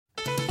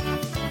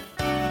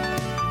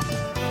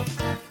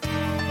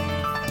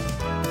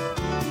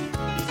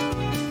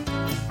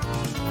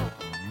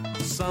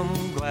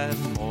some glad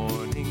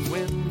morning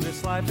when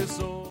this life is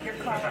so.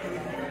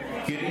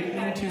 Good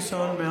evening,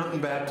 Tucson Mountain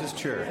Baptist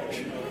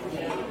Church.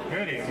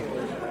 Good evening.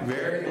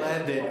 Very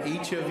glad that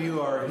each of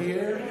you are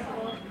here.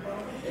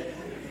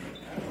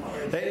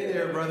 Hey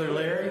there, Brother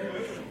Larry.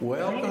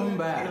 Welcome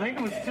back.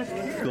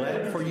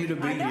 Glad for you to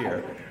be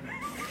here.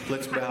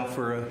 Let's bow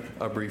for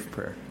a brief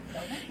prayer.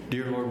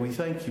 Dear Lord, we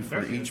thank you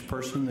for each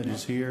person that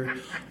is here,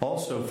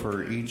 also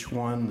for each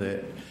one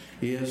that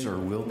is or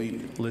will be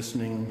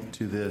listening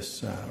to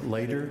this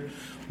later.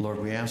 Lord,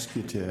 we ask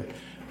you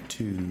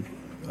to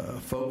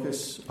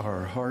focus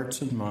our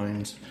hearts and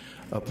minds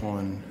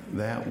upon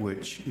that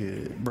which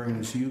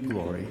brings you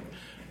glory,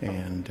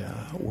 and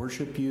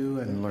worship you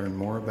and learn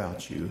more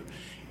about you.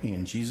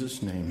 In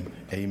Jesus' name,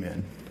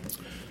 amen.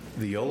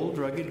 The Old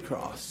Rugged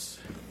Cross.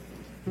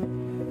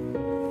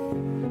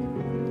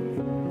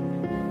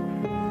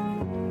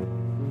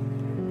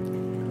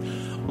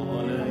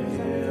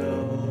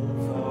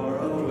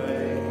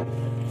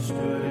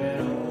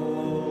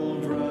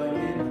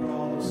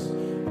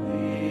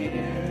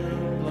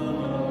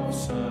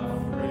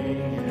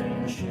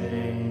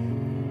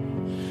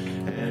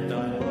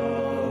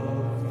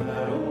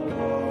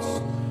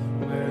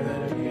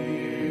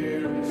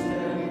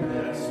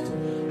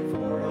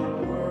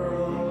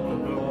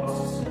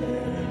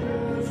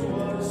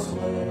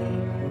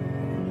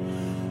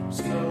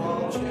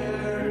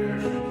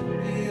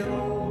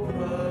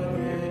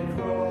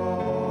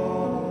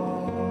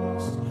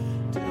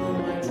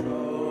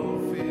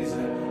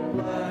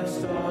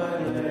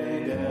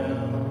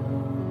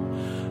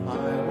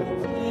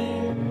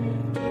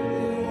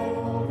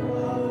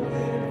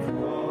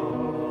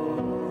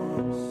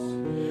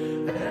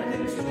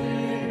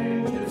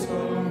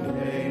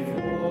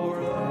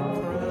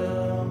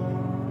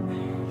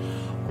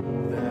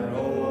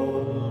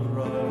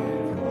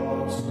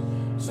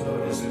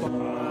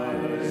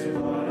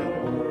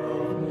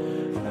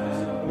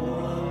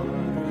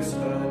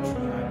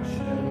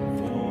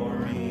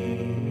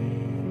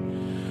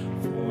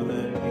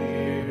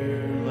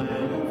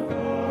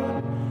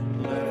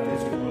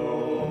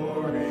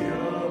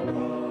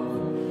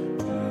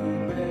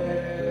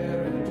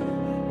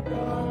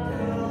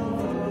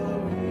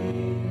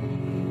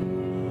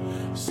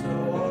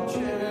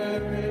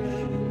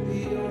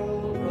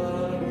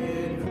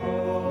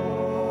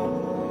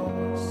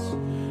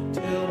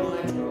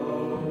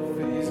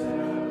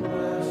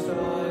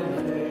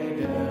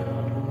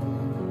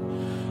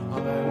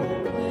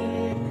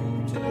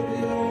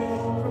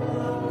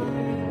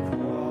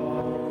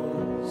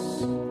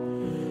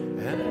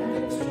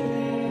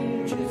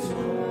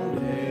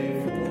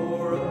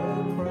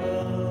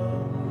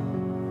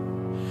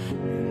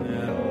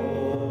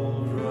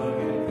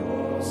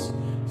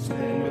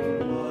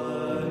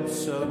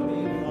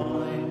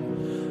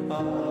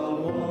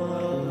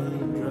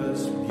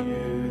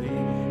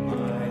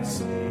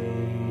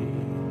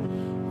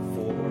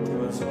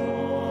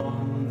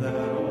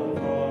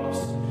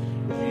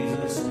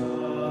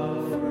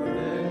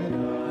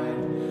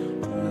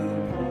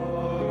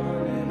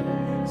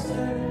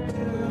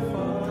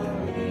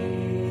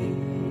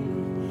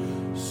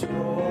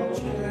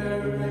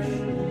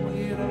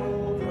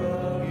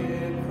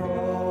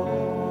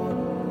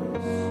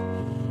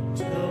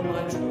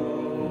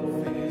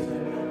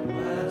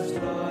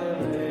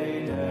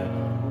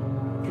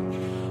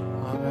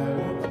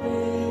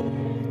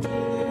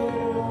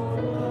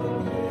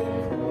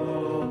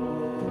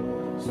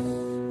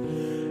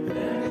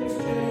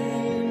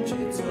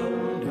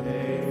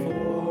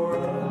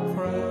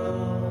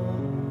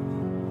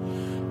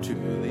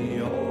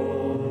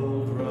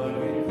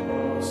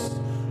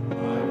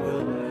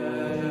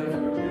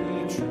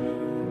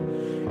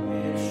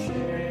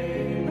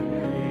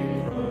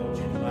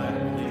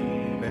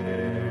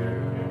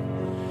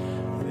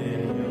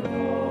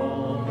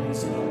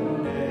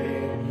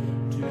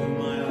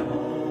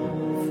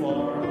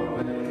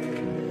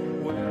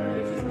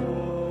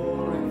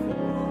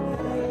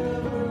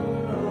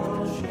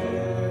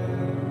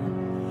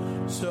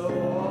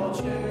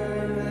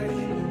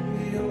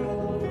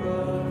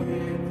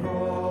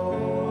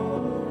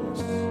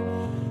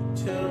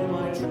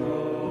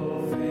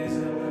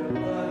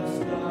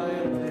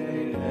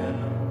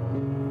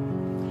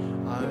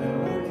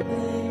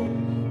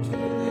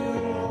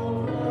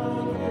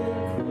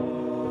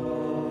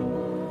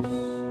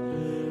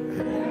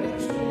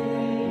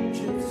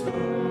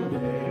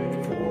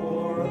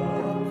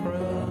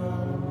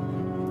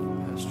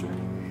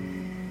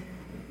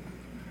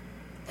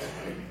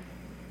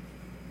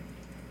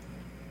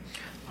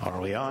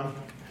 We on?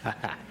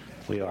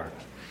 We are.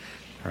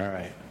 All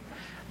right.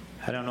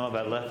 I don't know if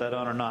I left that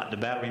on or not. The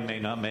battery may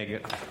not make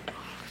it.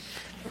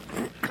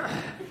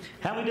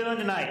 How we doing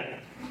tonight?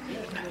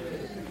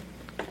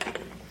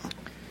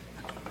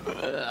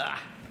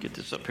 Get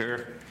this up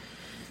here.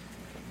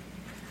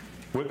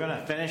 We're going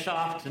to finish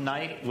off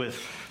tonight with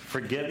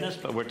forgiveness,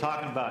 but we're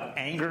talking about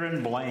anger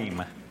and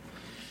blame.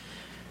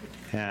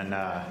 And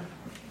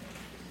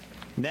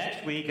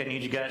next week, I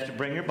need you guys to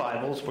bring your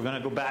Bibles. We're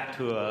going to go back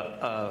to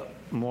a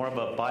more of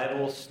a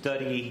Bible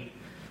study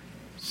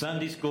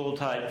Sunday school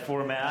type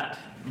format,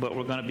 but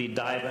we're going to be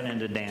diving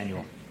into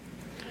Daniel.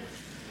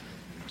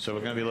 So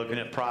we're going to be looking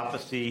at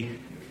prophecy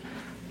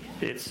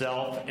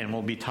itself, and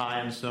we'll be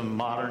tying some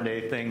modern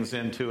day things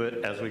into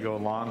it as we go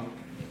along.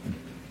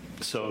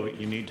 So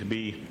you need to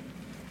be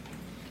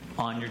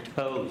on your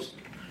toes.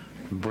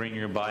 Bring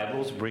your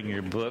Bibles, bring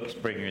your books,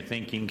 bring your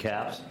thinking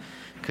caps,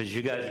 because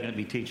you guys are going to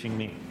be teaching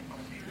me.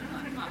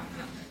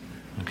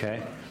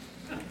 Okay?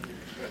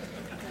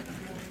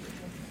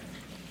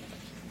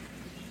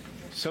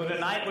 So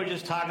tonight we're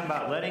just talking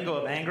about letting go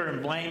of anger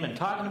and blame, and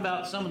talking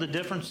about some of the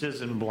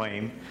differences in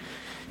blame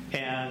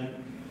and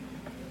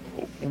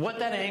what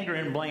that anger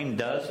and blame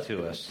does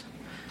to us.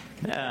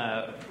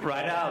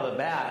 Right out of the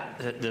bat,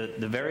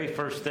 the very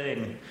first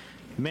thing,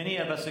 many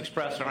of us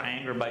express our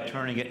anger by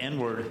turning it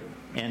inward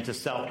into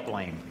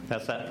self-blame.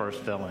 That's that first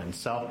fill-in,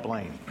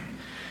 self-blame.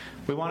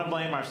 We want to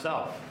blame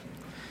ourselves.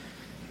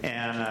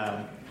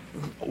 And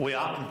we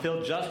often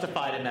feel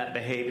justified in that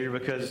behavior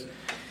because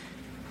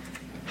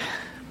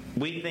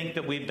we think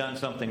that we've done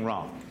something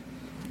wrong.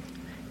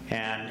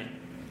 And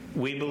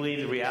we believe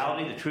the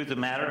reality, the truth of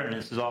the matter, and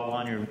this is all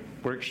on your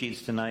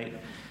worksheets tonight,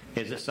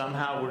 is that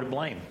somehow we're to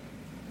blame.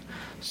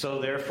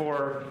 So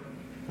therefore,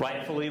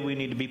 rightfully, we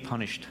need to be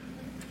punished.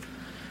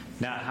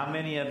 Now, how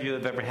many of you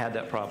have ever had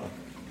that problem?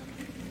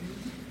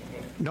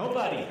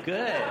 Nobody.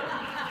 Good.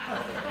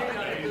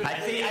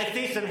 I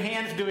see some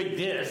hands doing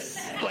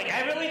this. Like,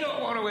 I really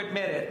don't want to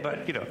admit it,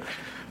 but,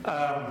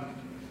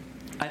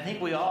 I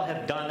think we all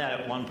have done that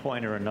at one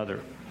point or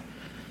another.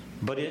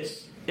 But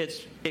it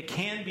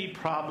can be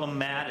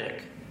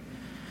problematic.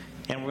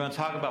 And we're going to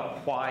talk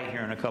about why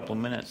here in a couple of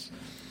minutes.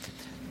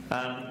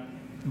 Then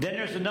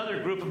there's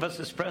another group of us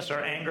that express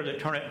our anger that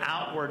turn it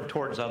outward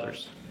towards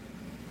others.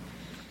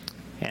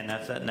 And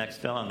that's that next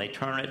fill-in. They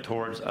turn it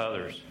towards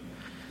others.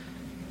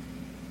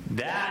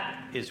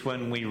 That is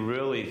when we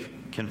really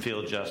can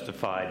feel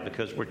justified,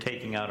 because we're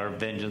taking out our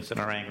vengeance and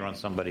our anger on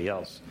somebody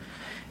else.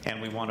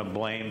 And we want to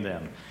blame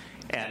them.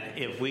 And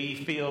if we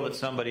feel that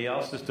somebody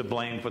else is to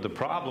blame for the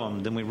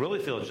problem, then we really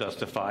feel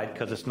justified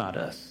because it's not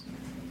us.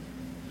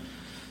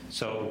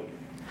 So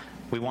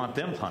we want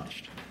them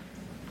punished.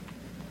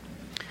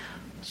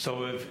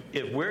 So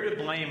if we're to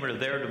blame or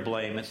they're to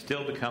blame, it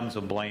still becomes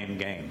a blame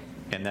game.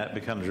 And that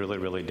becomes really,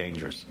 really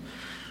dangerous.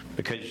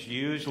 Because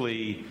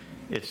usually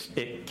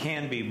it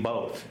can be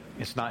both.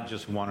 It's not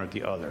just one or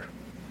the other.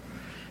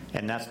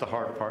 And that's the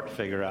hard part to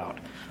figure out.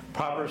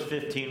 Proverbs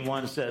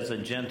 15:1 says, "A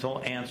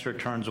gentle answer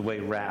turns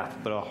away wrath,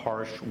 but a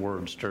harsh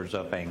word stirs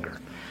up anger."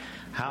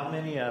 How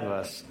many of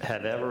us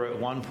have ever at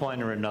one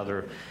point or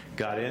another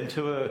got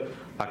into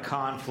a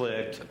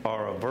conflict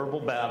or a verbal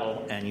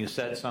battle and you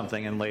said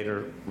something and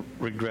later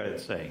regretted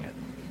saying it?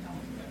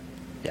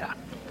 Yeah.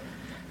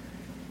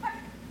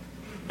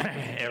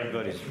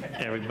 Everybody,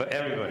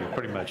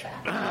 pretty much.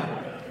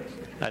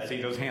 I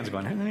see those hands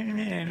going.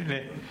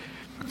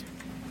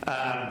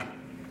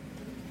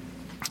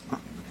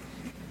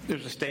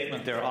 There's a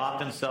statement there.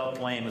 Often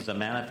self-blame is a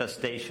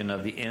manifestation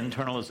of the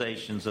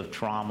internalizations of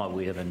trauma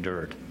we have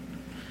endured.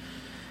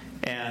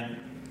 And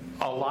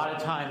a lot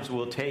of times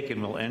we'll take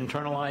and we'll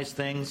internalize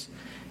things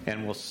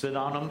and we'll sit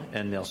on them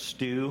and they'll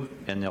stew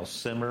and they'll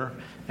simmer.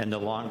 And the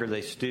longer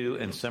they stew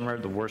and simmer,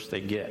 the worse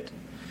they get.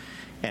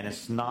 And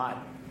it's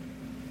not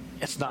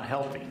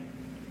healthy,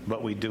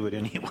 but we do it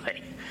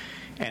anyway.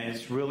 And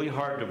it's really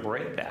hard to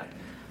break that.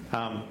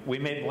 We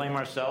may blame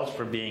ourselves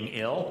for being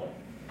ill,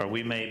 or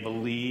we may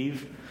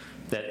believe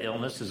that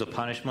illness is a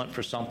punishment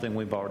for something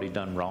we've already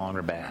done wrong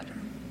or bad.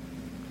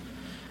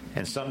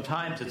 And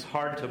sometimes it's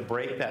hard to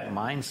break that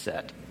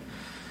mindset.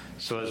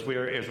 So as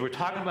we're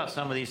talking about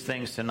some of these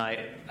things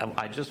tonight,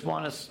 I just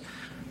want us,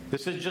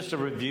 this is just a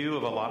review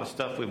of a lot of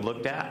stuff we've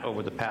looked at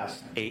over the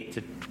past 8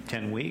 to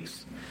 10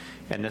 weeks.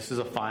 And this is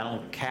a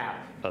final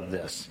cap of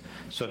this.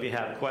 So if you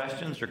have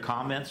questions or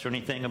comments or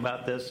anything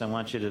about this, I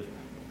want you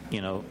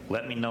to,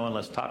 let me know, and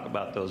let's talk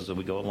about those as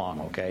we go along,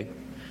 okay?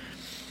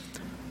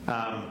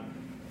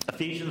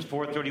 Ephesians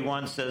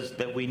 4:31 says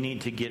that we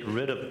need to get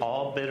rid of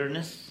all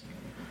bitterness,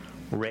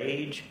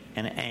 rage,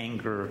 and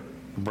anger,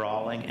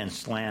 brawling, and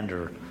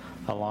slander,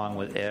 along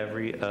with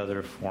every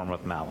other form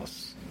of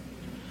malice.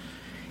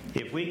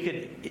 If we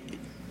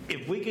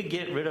could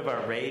get rid of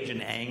our rage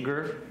and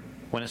anger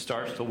when it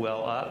starts to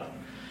well up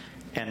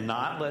and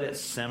not let it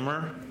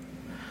simmer,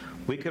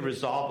 we could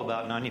resolve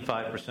about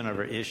 95% of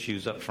our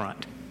issues up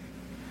front.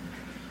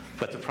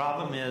 But the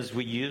problem is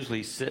we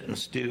usually sit and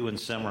stew and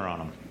simmer on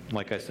them,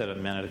 like I said a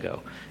minute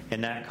ago.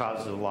 And that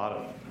causes a lot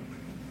of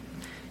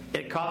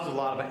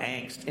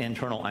angst,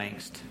 internal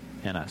angst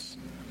in us.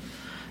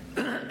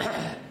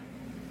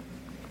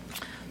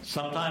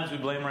 Sometimes we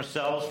blame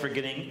ourselves for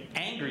getting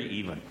angry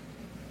even.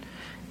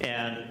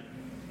 And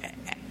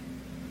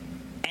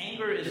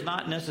anger is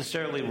not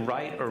necessarily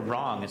right or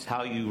wrong. It's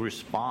how you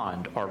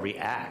respond or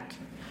react.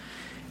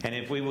 And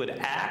if we would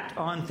act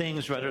on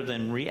things rather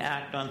than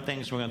react on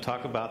things, we're going to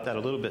talk about that a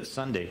little bit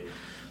Sunday.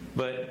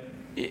 But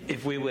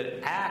if we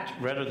would act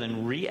rather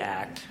than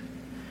react,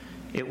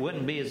 it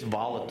wouldn't be as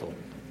volatile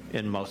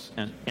in most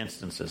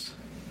instances.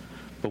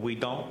 but we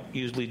don't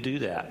usually do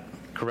that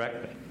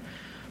correctly.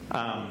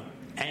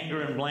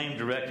 Anger and blame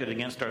directed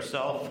against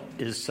ourselves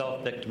is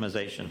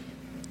self-victimization.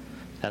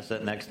 That's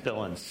that next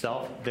fill-in,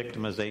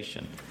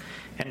 self-victimization.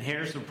 And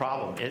here's the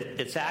problem.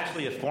 It's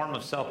actually a form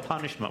of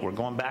self-punishment. We're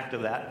going back to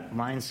that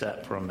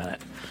mindset for a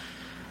minute.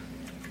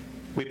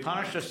 We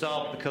punish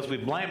ourselves because we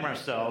blame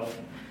ourselves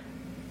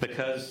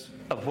because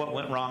of what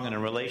went wrong in a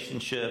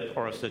relationship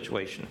or a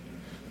situation.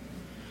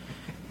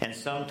 And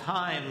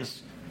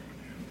sometimes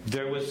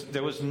there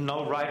was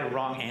no right or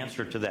wrong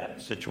answer to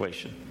that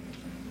situation.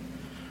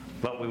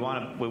 But we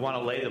want to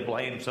lay the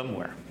blame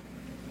somewhere.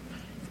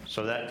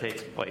 So that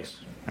takes place.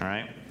 All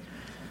right?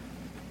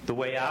 The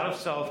way out of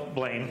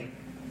self-blame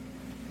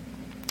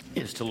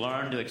is to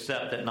learn to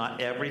accept that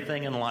not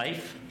everything in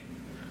life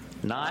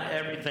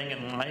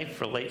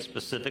relates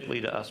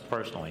specifically to us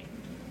personally.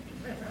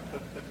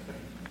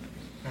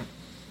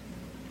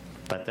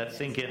 Let that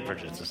sink in for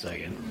just a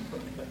second.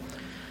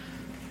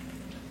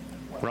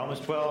 Romans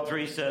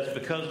 12:3 says,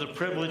 because of the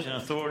privilege and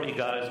authority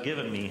God has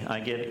given me, I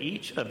give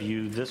each of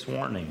you this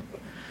warning.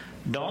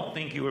 Don't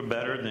think you are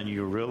better than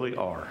you really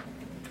are.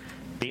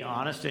 Be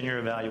honest in your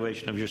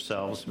evaluation of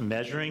yourselves,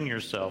 measuring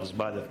yourselves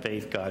by the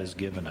faith God has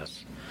given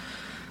us.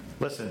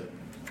 Listen,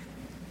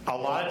 a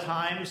lot of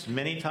times,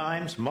 many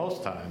times,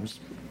 most times,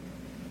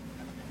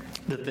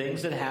 the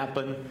things that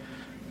happen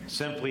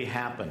simply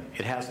happen.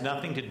 It has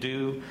nothing to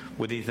do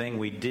with anything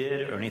we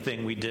did or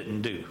anything we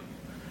didn't do.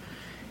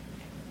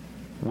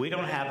 We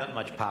don't have that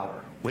much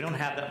power. We don't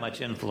have that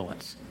much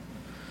influence.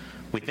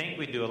 We think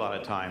we do a lot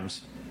of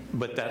times,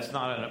 but that's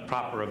not a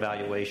proper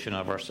evaluation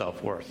of our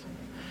self-worth.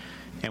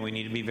 And we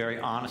need to be very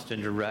honest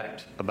and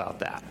direct about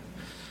that.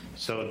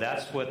 So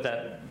that's what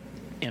that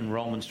in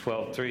Romans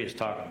 12:3 is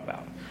talking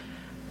about.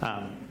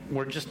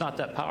 We're just not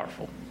that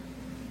powerful.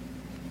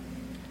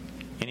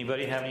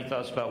 Anybody have any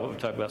thoughts about what we've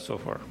talked about so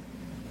far?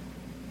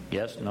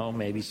 Yes, no,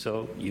 maybe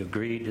so. You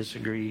agree,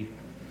 disagree?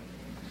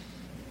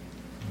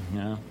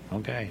 No?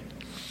 Okay.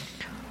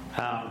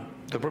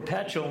 The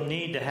perpetual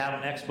need to have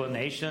an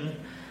explanation.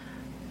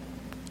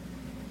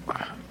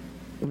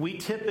 We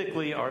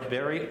typically are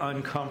very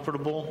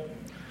uncomfortable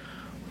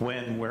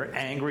when we're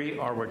angry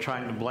or we're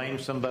trying to blame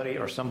somebody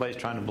or somebody's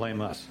trying to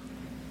blame us.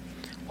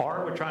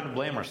 Or we're trying to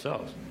blame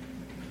ourselves.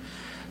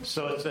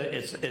 So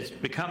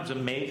it becomes a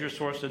major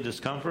source of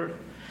discomfort.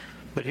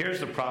 But here's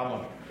the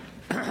problem.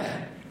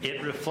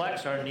 It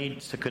reflects our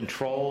need to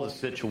control the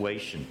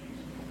situation.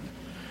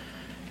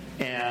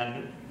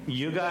 And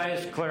you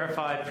guys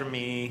clarified for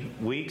me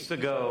weeks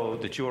ago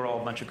that you were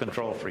all a bunch of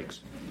control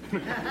freaks.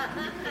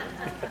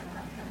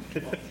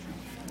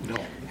 No.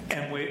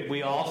 And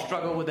we all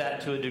struggle with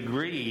that to a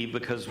degree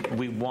because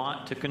we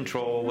want to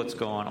control what's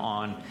going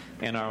on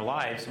in our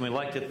lives, and we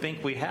like to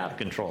think we have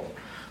control.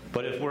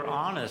 But if we're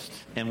honest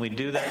and we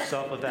do that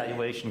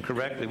self-evaluation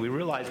correctly, we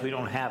realize we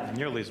don't have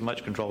nearly as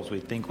much control as we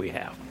think we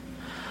have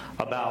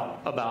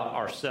about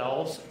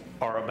ourselves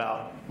or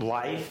about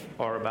life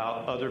or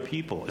about other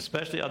people,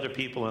 especially other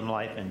people in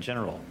life in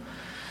general.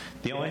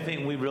 The only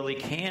thing we really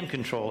can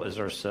control is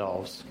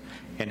ourselves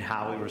and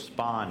how we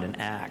respond and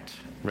act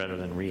rather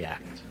than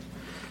react.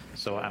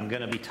 So I'm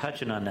going to be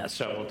touching on that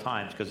several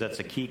times because that's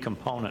a key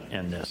component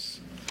in this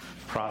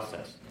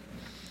process.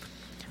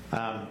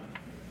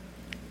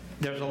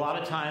 There's a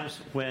lot of times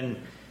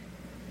when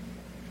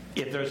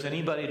if there's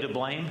anybody to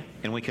blame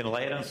and we can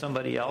lay it on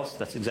somebody else,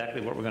 that's exactly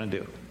what we're going to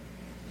do.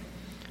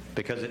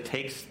 Because it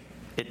takes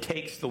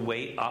the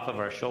weight off of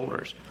our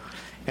shoulders.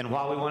 And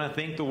while we want to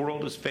think the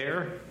world is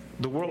fair,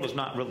 the world is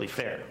not really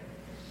fair.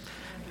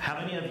 How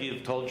many of you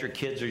have told your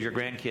kids or your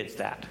grandkids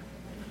that?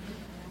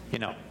 You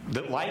know,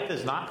 that life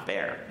is not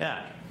fair.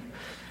 Yeah.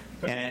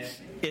 And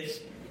it's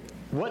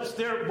what's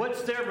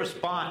their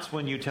response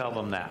when you tell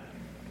them that?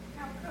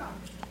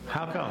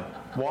 How come?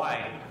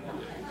 Why?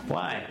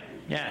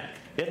 Yeah.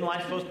 Isn't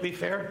life supposed to be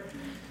fair?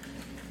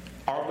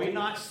 Are we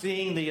not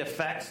seeing the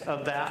effects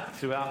of that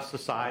throughout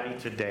society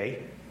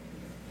today?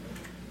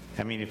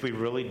 I mean, if we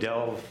really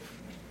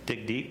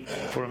dig deep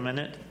for a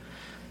minute,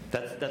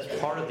 that's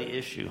part of the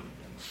issue.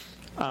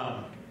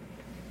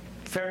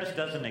 Fairness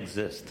doesn't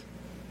exist.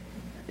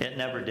 It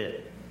never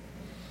did.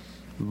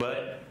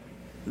 But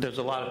there's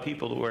a lot of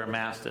people that wear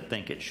masks that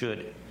think it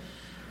should.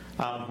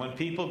 When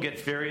people get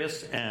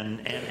furious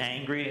and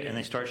angry and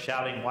they start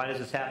shouting, why does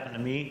this happen to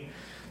me?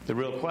 The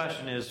real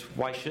question is,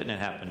 why shouldn't it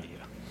happen to you?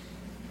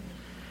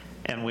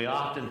 And we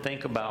often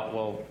think about,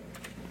 well,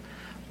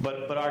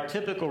 but our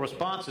typical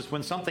response is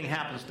when something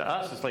happens to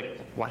us, it's like,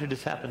 why did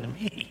this happen to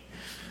me?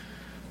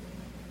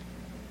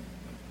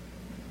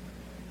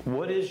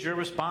 What is your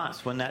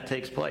response when that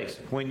takes place?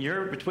 When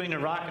you're between a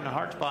rock and a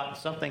hard spot and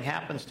something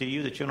happens to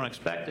you that you don't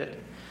expect it,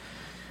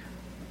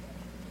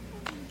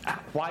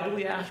 why do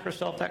we ask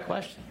ourselves that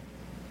question?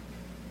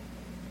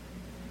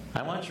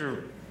 I want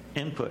your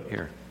input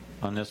here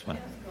on this one.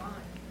 Yes, God.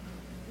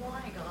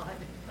 Why,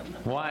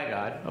 God? Why,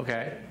 God?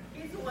 Okay.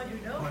 He's the one who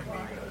knows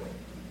why.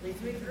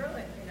 Leads me through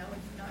it. You know,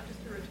 it's not just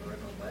a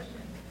rhetorical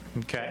question.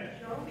 Okay.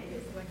 Show me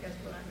is what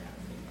I'm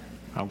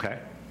asking. Okay.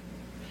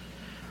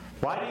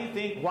 Why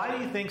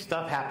do you think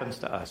stuff happens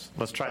to us?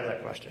 Let's try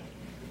that question.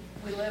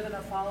 We live in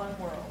a fallen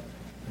world.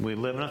 We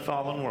live in a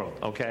fallen world,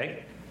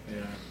 okay?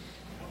 Yeah.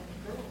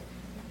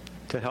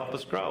 To help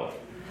us grow.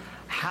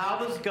 How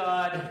does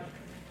God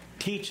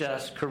teach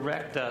us,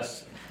 correct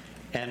us,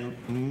 and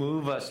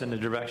move us in the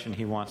direction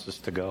He wants us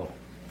to go?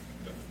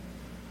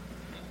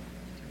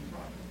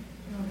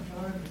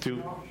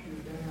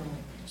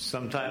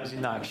 Sometimes He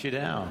knocks you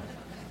down.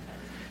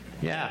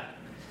 Yeah.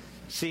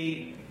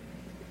 See,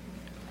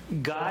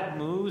 God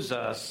moves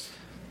us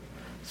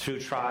through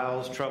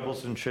trials,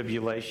 troubles, and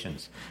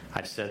tribulations.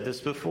 I've said this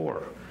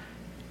before.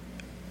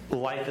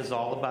 Life is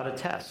all about a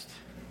test.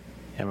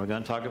 And we're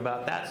going to talk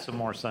about that some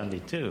more Sunday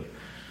too.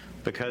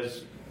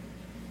 Because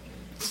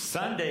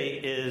Sunday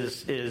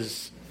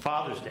is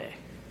Father's Day.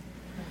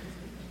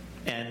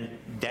 And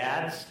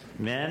dads,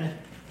 men,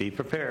 be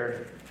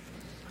prepared.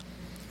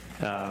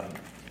 We're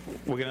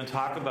going to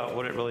talk about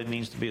what it really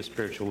means to be a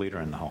spiritual leader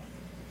in the home.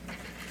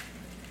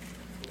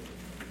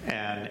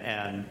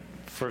 And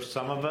for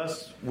some of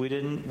us, we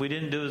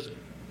didn't do as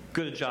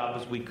good a job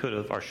as we could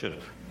have or should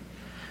have.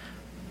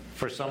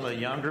 For some of the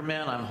younger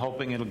men, I'm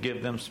hoping it'll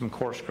give them some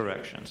course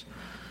corrections.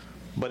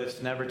 But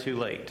it's never too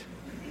late.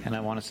 And I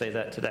want to say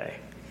that today.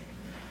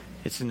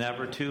 It's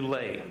never too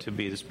late to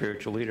be the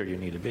spiritual leader you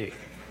need to be.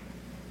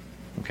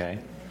 Okay?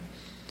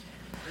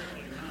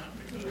 Apparently not,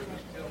 because he's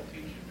still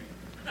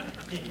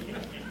teaching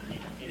me.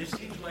 It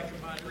seems like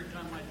about every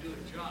time I do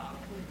a job,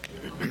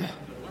 I'm having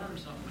to learn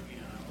something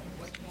again.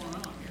 What's going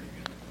on here?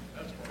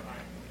 That's where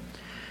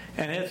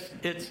And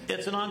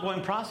it's an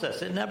ongoing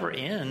process. It never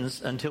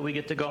ends until we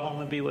get to go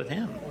home and be with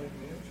Him.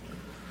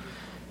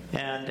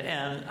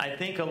 And I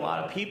think a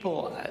lot of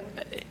people,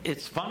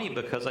 it's funny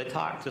because I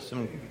talked to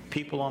some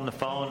people on the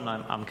phone,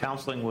 and I'm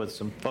counseling with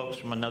some folks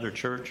from another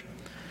church,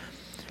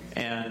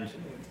 and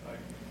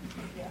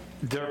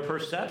their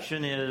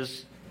perception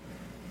is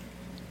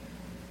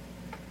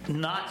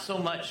not so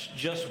much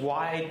just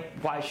why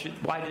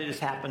did this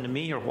happen to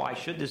me, or why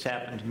should this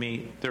happen to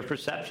me. Their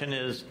perception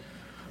is,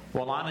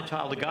 well, I'm a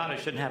child of God, I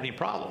shouldn't have any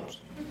problems.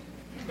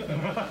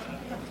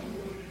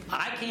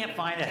 I can't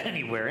find that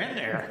anywhere in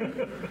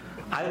there.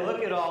 I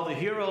look at all the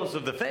heroes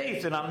of the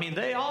faith, and I mean,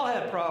 they all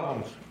had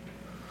problems.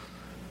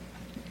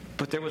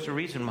 But there was a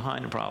reason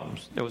behind the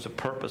problems. There was a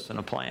purpose and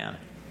a plan.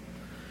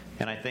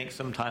 And I think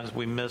sometimes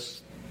we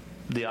miss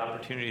the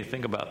opportunity to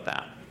think about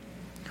that.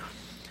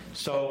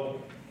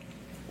 So,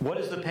 what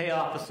is the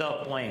payoff of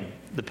self-blame?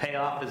 The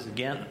payoff is,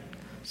 again,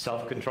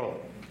 self-control.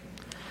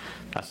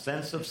 A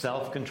sense of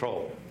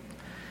self-control.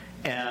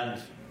 And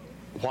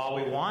while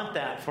we want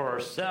that for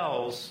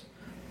ourselves,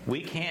 we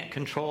can't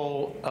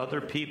control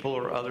other people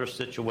or other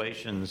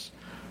situations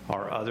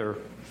or other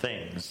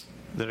things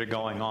that are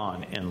going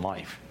on in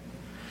life.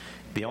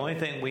 The only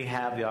thing we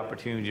have the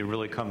opportunity to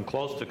really come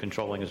close to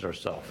controlling is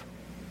ourselves.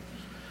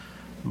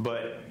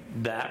 But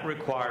that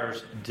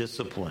requires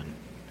discipline.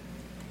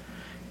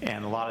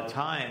 And a lot of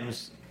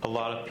times, a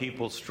lot of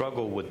people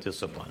struggle with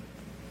discipline,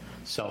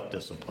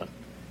 self-discipline.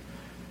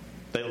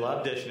 They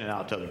love dishing it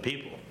out to other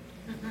people,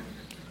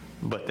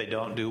 but they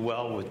don't do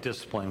well with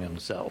disciplining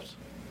themselves.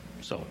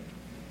 So,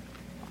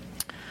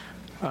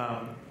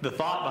 the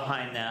thought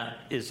behind that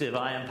is, if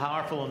I am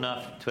powerful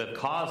enough to have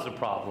caused the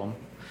problem,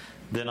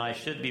 then I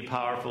should be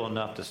powerful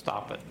enough to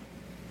stop it.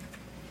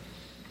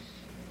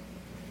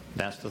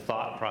 That's the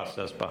thought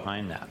process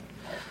behind that.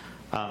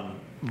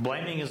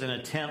 Blaming is an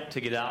attempt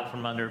to get out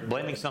from under,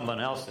 blaming someone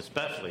else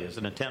especially, is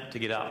an attempt to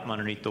get out from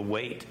underneath the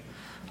weight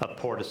of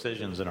poor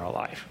decisions in our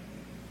life.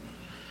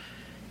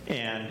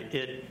 And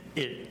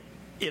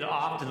it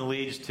often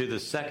leads to the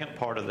second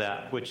part of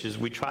that, which is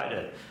we try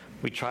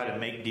to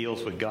make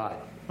deals with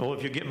God. Well,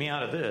 if you get me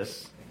out of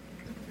this,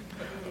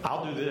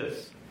 I'll do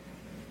this.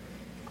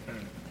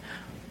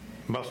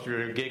 Most of you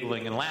are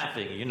giggling and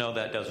laughing. You know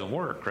that doesn't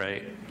work,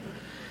 right?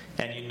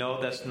 And you know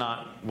that's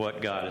not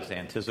what God is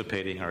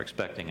anticipating or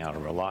expecting out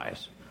of our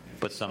lives.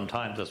 But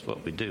sometimes that's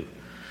what we do.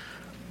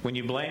 When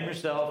you blame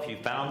yourself, you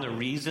found the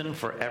reason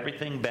for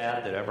everything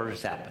bad that ever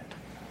has happened.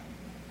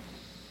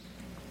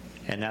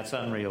 And that's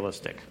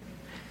unrealistic.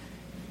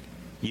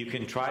 You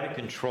can try to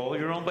control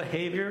your own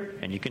behavior,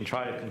 and you can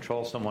try to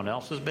control someone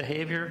else's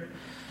behavior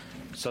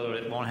so that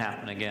it won't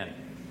happen again.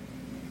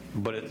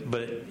 But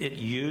it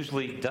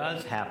usually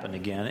does happen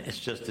again. It's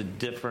just to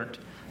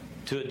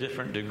a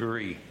different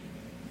degree.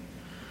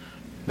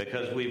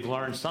 Because we've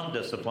learned some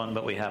discipline,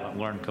 but we haven't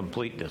learned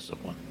complete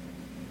discipline.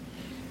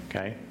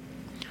 Okay?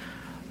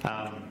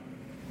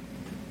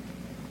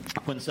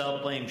 When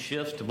self-blame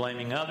shifts to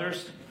blaming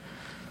others,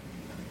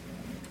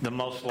 the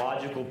most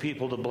logical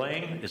people to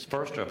blame is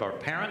first of our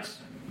parents,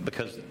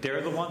 because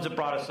they're the ones that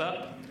brought us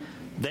up.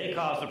 They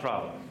caused the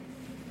problem.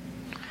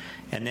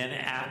 And then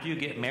after you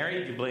get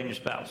married, you blame your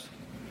spouse.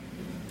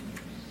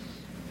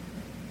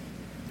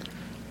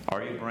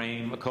 Or you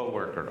blame a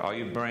coworker. Or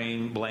you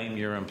blame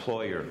your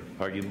employer.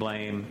 Or you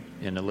blame,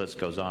 and the list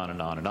goes on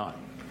and on and on.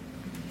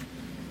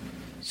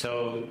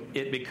 So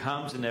it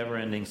becomes a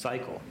never-ending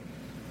cycle.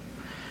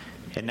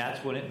 And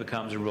that's when it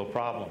becomes a real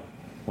problem.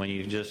 when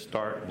you just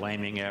start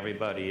blaming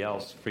everybody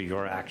else for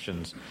your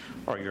actions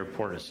or your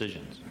poor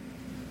decisions.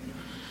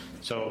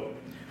 So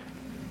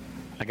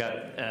I got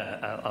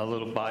a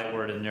little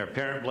byword in there.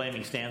 Parent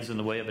blaming stands in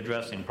the way of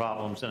addressing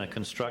problems in a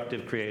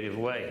constructive, creative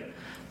way.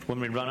 When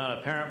we run out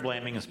of parent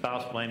blaming and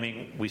spouse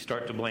blaming, we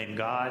start to blame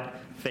God,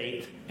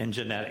 faith, and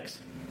genetics.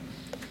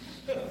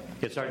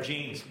 It's our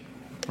genes,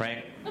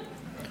 right?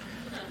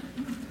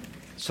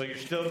 So you're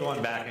still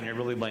going back and you're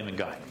really blaming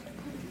God.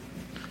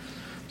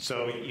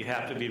 So you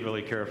have to be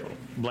really careful.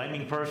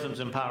 Blaming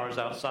persons and powers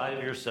outside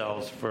of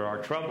yourselves for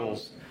our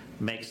troubles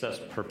makes us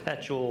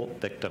perpetual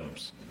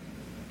victims.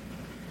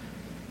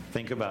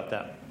 Think about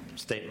that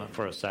statement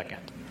for a second.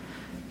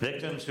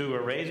 Victims who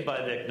are raised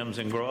by victims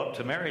and grow up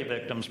to marry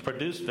victims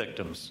produce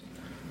victims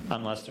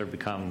unless they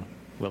become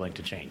willing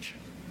to change.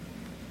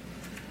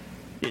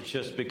 It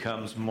just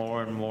becomes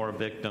more and more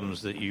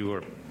victims that you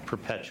are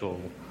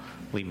perpetually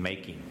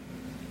making.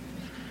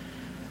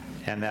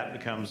 And that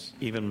becomes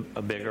even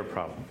a bigger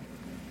problem.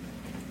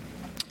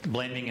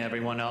 Blaming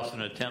everyone else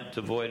in an attempt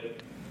to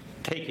avoid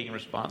taking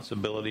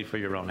responsibility for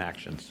your own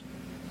actions.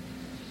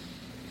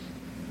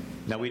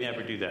 Now, we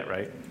never do that,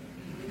 right?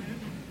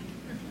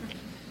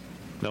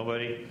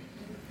 Nobody?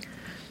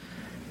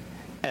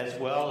 As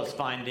well as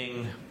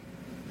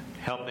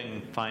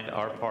helping find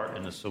our part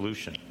in the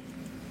solution.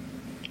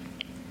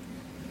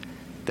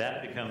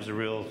 That becomes a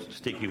real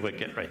sticky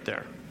wicket right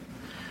there.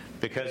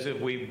 Because if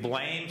we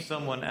blame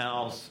someone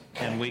else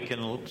and we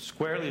can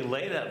squarely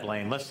lay that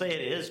blame, let's say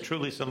it is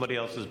truly somebody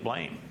else's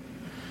blame,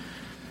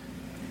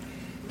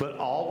 but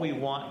all we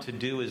want to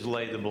do is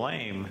lay the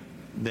blame,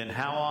 then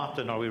how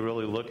often are we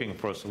really looking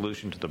for a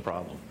solution to the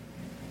problem?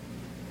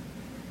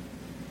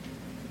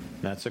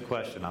 That's a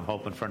question. I'm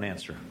hoping for an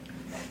answer.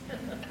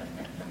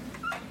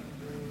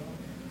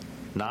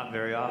 Not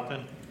very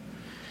often.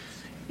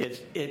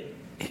 It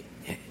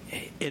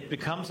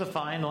becomes a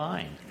fine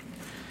line.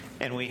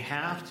 And we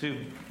have to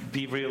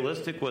be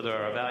realistic with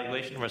our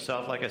evaluation of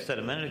ourselves, like I said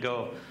a minute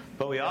ago,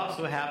 but we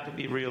also have to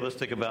be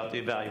realistic about the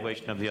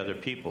evaluation of the other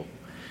people.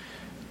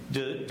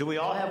 Do we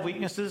all have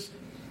weaknesses?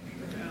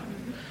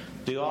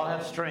 Do we all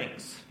have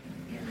strengths?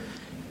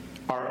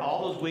 Are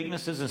all those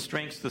weaknesses and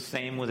strengths the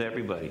same with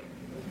everybody?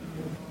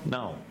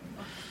 No.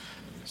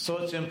 So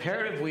it's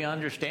imperative we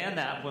understand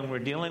that when we're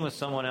dealing with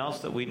someone else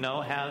that we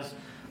know has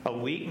a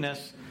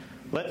weakness.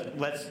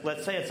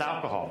 Let's say it's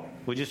alcohol.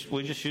 We just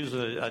use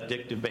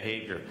addictive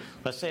behavior.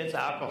 Let's say it's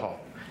alcohol,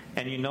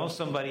 and you know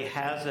somebody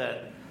has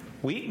that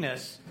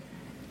weakness,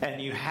 and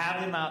you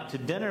have them out to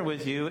dinner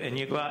with you, and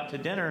you go out to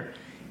dinner,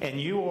 and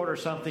you order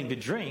something to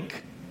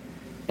drink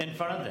in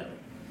front of them.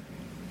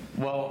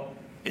 Well,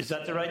 is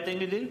that the right thing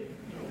to do?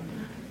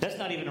 That's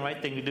not even the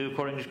right thing to do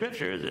according to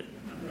Scripture, is it?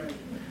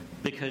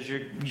 Because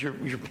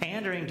you're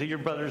pandering to your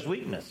brother's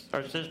weakness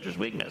or sister's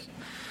weakness.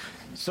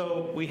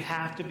 So we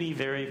have to be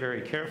very,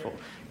 very careful.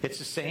 It's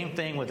the same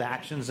thing with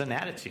actions and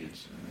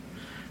attitudes.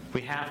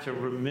 We have to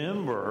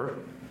remember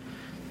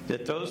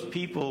that those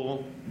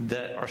people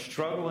that are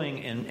struggling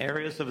in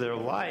areas of their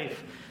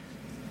life,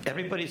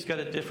 everybody's got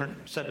a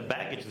different set of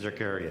baggage they're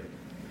carrying.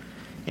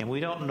 And we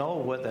don't know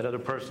what that other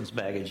person's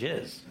baggage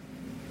is.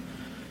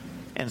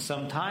 And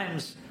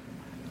sometimes,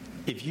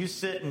 if you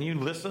sit and you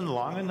listen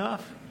long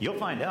enough, you'll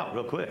find out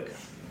real quick.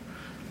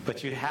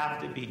 But you have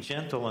to be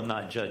gentle and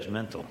not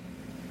judgmental.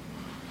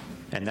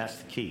 And that's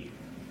the key.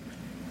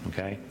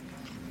 Okay?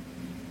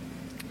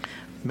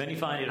 Many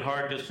find it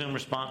hard to assume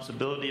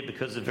responsibility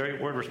because the very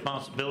word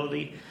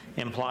responsibility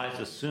implies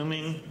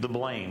assuming the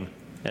blame,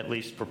 at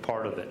least for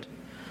part of it,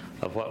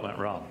 of what went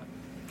wrong.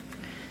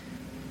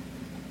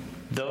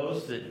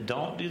 Those that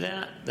don't do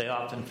that, they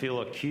often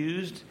feel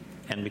accused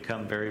and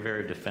become very,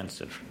 very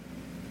defensive.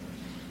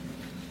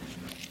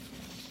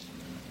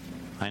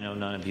 I know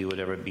none of you would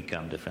ever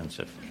become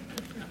defensive.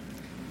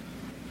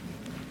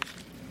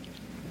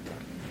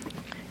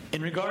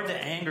 In regard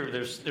to anger,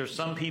 there's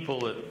some people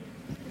that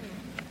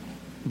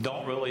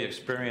don't really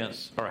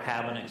experience or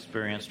haven't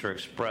experienced or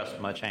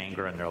expressed much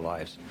anger in their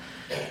lives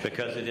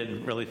because they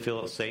didn't really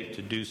feel it safe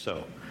to do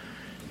so.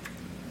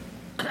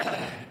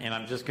 And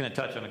I'm just going to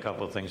touch on a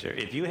couple of things here.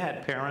 If you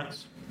had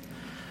parents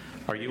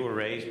or you were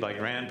raised by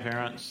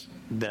grandparents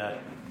that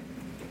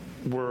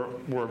were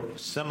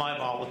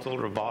semi-volatile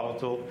or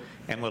volatile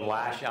and would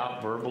lash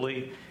out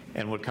verbally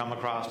and would come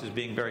across as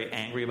being very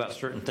angry about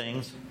certain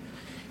things,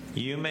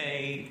 you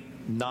may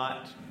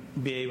not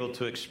be able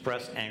to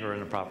express anger in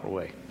the proper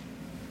way.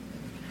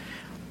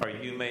 Or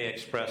you may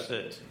express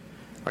it,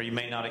 or you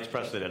may not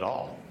express it at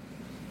all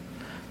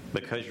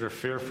because you're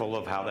fearful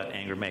of how that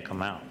anger may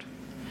come out.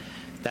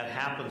 That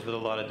happens with a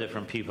lot of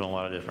different people in a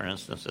lot of different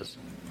instances.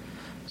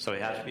 So you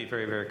have to be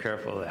very, very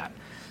careful of that.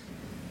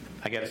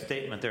 I got a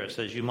statement there. It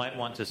says you might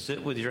want to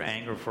sit with your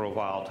anger for a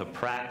while to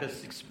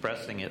practice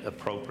expressing it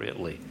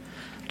appropriately,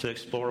 to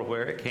explore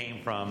where it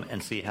came from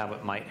and see how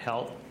it might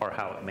help or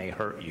how it may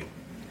hurt you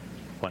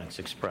when it's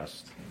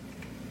expressed.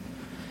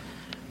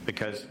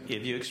 Because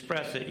if you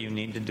express it, you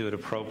need to do it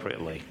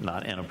appropriately,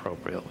 not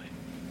inappropriately.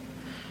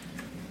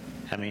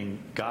 I mean,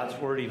 God's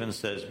word even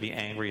says, be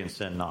angry and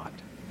sin not.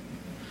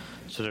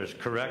 So there's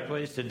correct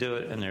ways to do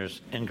it and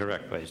there's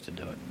incorrect ways to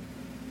do it.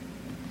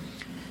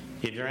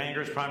 If your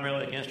anger is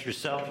primarily against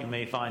yourself, you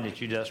may find that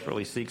you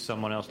desperately seek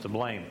someone else to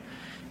blame.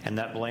 And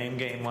that blame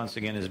game, once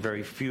again, is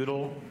very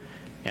futile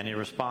and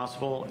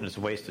irresponsible, and it's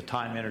a waste of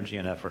time, energy,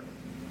 and effort,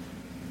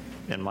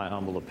 in my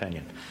humble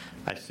opinion.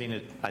 I've seen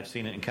it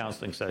in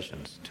counseling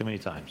sessions too many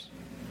times.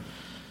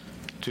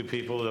 Two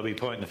people that'll be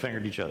pointing the finger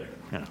at each other.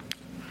 You know.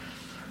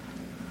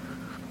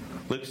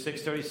 Luke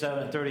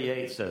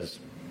 6:37-38 says,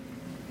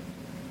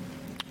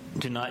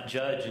 "Do not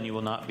judge, and you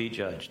will not be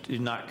judged. Do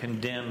not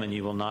condemn, and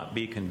you will not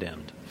be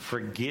condemned.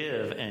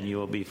 Forgive, and you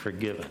will be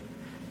forgiven.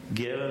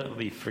 Give, and it will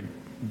be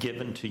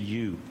forgiven to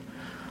you.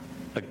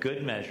 A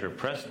good measure,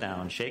 pressed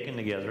down, shaken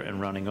together,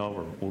 and running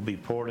over, will be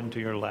poured into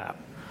your lap.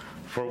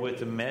 For with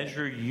the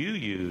measure you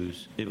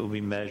use, it will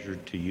be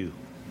measured to you."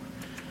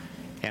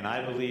 And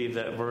I believe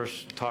that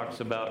verse talks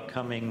about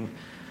coming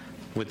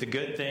with the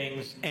good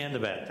things and the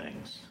bad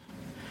things.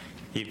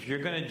 If you're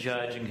going to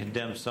judge and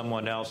condemn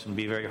someone else and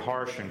be very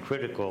harsh and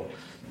critical,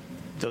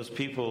 those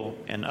people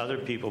and other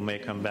people may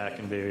come back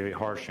and be very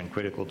harsh and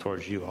critical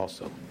towards you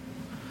also.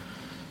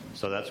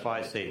 So that's why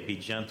I say be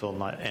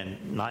gentle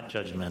and not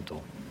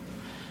judgmental.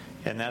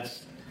 And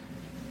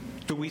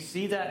do we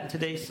see that in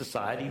today's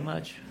society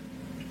much?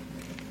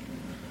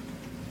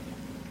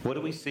 What do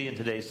we see in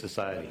today's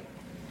society?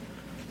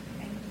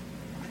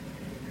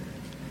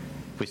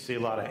 We see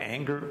a lot of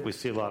anger. We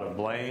see a lot of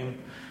blame.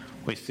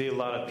 We see a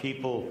lot of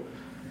people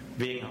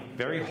being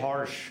very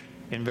harsh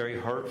and very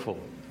hurtful.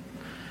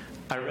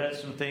 I read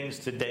some things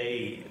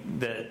today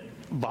that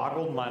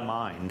boggled my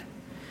mind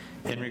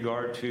in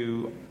regard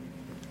to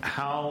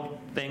how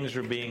things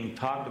are being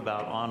talked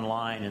about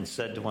online and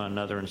said to one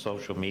another in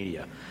social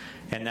media.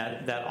 And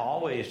that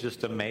always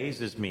just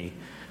amazes me.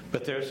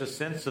 But there's a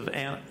sense of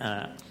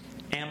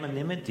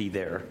anonymity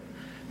there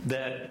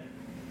that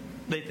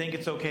they think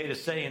it's okay to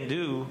say and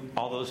do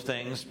all those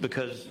things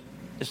because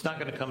it's not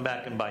going to come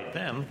back and bite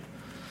them,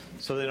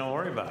 so they don't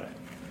worry about it.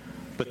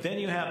 But then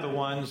you have the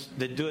ones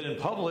that do it in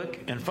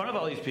public in front of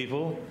all these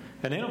people,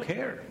 and they don't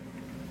care.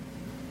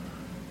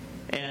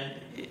 And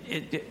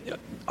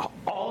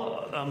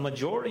a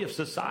majority of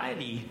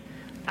society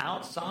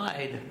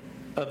outside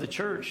of the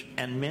church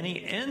and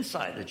many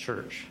inside the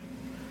church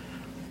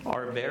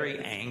are very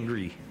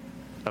angry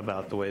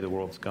about the way the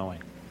world's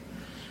going.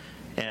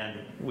 And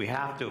we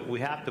have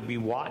to be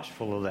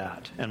watchful of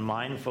that and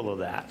mindful of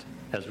that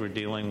as we're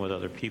dealing with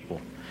other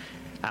people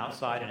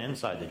outside and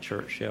inside the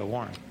church. Yeah,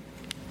 Warren.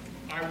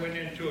 I went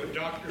into a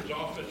doctor's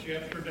office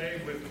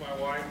yesterday with my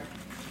wife,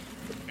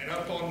 and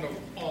up on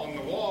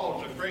the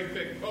wall is a great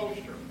big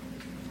poster,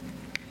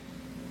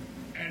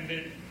 and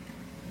it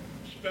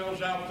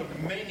spells out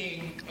the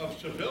meaning of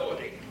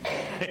civility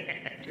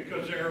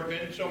because there have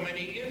been so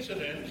many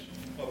incidents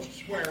of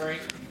swearing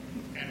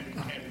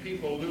and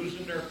people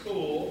losing their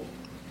cool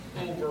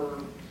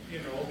over,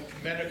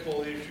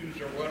 medical issues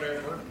or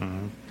whatever.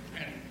 Mm-hmm.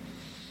 And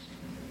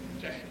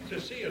to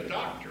see a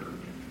doctor,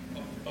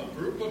 a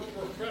group of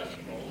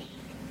professionals,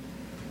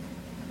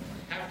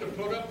 have to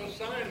put up a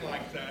sign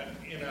like that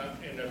in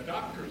a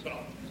doctor's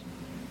office,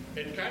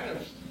 it kind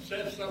of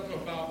says something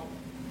about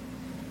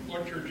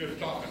what you're just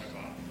talking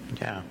about.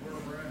 Yeah. Where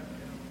we're at.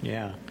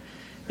 Yeah.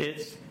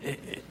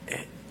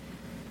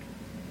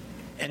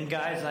 And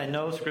guys, I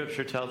know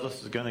Scripture tells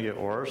us it's going to get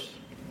worse,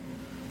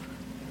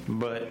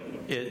 but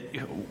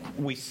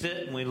we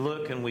sit and we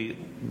look and we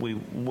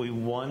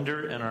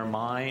wonder in our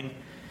mind,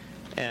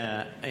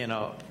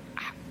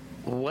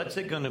 what's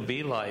it going to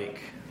be like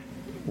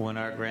when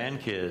our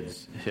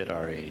grandkids hit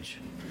our age?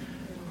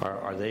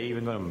 Are they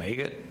even going to make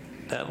it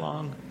that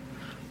long?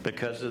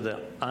 Because of the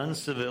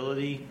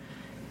uncivility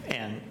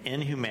and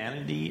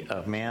inhumanity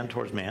of man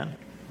towards man?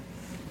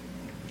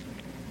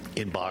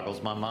 It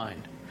boggles my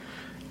mind.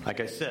 Like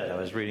I said, I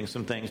was reading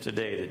some things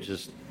today that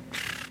just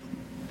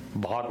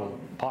boggled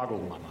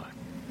my mind.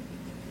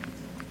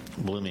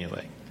 Blew me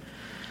away.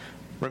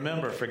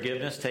 Remember,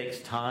 forgiveness takes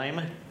time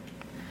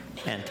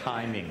and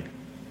timing.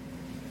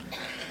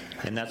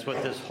 And that's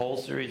what this whole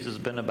series has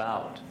been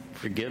about.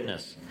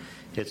 Forgiveness.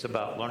 It's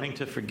about learning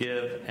to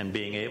forgive and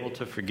being able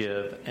to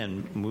forgive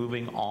and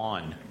moving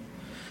on.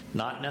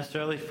 Not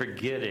necessarily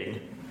forgetting.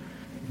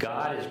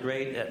 God is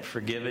great at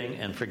forgiving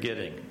and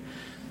forgetting.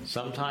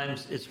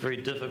 Sometimes it's very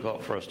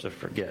difficult for us to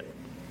forget.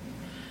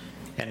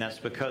 And that's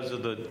because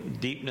of the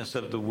deepness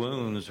of the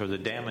wounds or the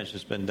damage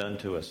that's been done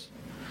to us.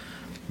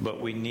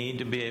 But we need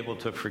to be able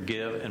to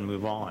forgive and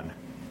move on.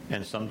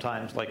 And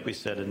sometimes, like we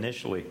said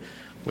initially,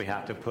 we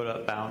have to put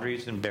up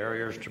boundaries and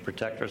barriers to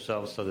protect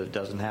ourselves so that it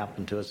doesn't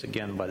happen to us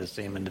again by the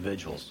same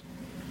individuals.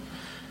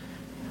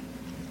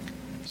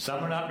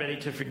 Some are not ready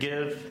to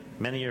forgive.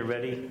 Many are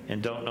ready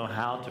and don't know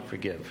how to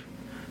forgive.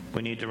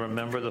 We need to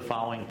remember the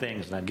following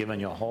things, and I've given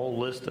you a whole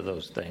list of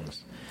those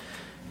things.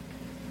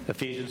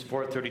 Ephesians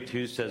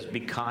 4:32 says, "Be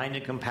kind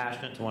and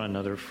compassionate to one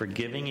another,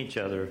 forgiving each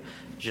other,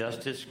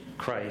 just as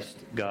Christ,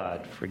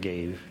 God,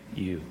 forgave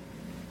you."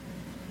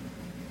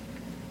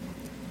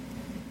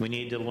 We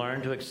need to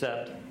learn to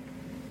accept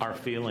our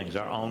feelings,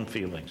 our own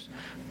feelings.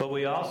 But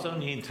we also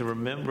need to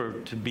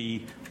remember to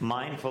be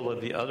mindful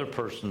of the other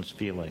person's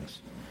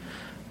feelings.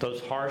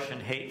 Those harsh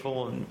and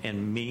hateful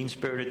and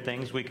mean-spirited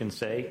things we can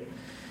say.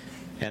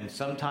 And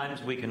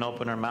sometimes we can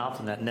open our mouth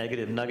and that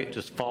negative nugget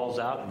just falls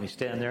out and we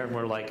stand there and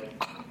we're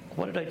like,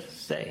 what did I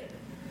just say?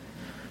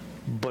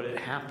 But it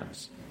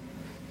happens.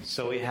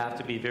 So we have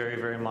to be very,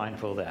 very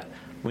mindful of that.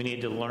 We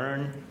need to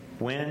learn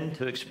when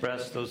to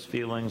express those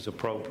feelings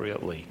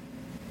appropriately.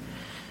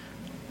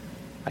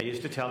 I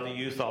used to tell the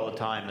youth all the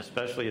time,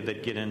 especially if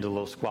they'd get into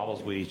little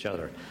squabbles with each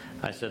other.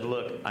 I said,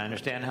 look, I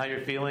understand how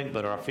you're feeling,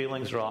 but our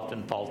feelings are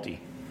often faulty.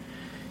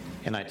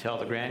 And I tell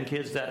the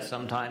grandkids that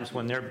sometimes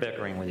when they're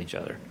bickering with each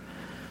other.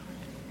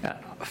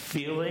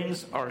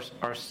 Feelings are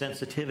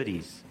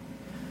sensitivities.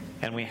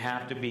 And we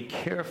have to be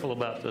careful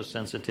about those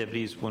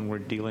sensitivities when we're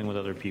dealing with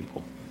other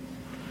people.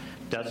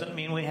 Doesn't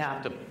mean we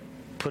have to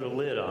put a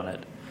lid on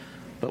it,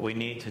 but we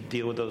need to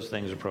deal with those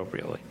things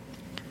appropriately.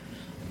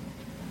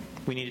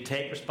 We need to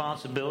take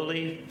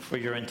responsibility for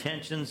your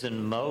intentions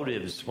and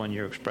motives when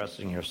you're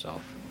expressing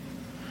yourself.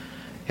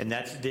 And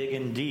that's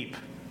digging deep,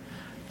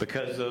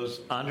 because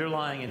those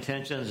underlying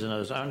intentions and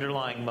those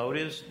underlying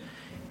motives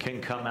can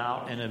come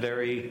out in a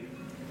very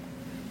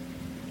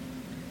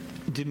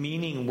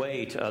demeaning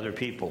way to other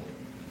people.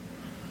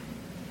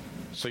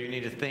 So you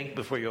need to think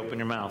before you open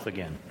your mouth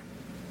again.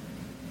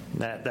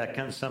 That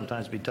can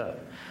sometimes be tough.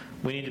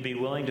 We need to be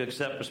willing to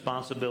accept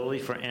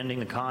responsibility for ending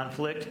the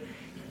conflict,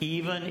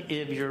 even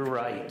if you're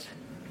right.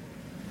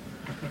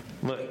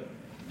 Look,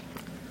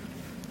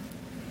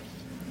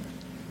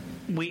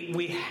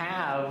 we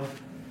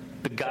have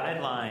the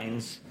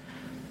guidelines,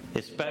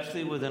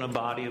 especially within a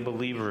body of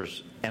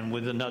believers and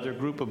with another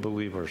group of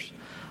believers,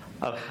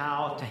 of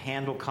how to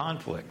handle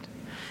conflict.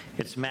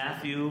 It's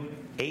Matthew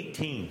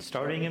 18,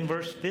 starting in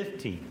verse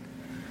 15.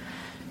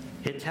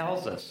 It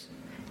tells us,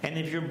 and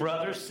if your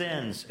brother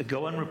sins,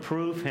 go and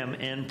reprove him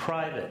in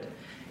private.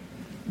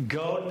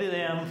 Go to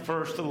them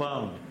first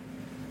alone.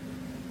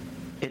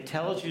 It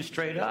tells you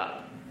straight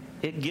up.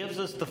 It gives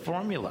us the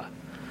formula.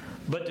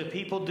 But do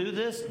people do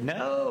this?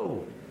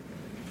 No.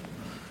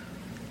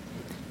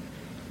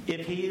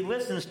 If he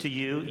listens to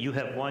you, you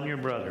have won your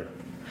brother.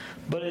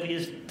 But if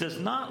he does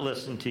not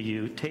listen to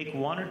you, take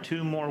one or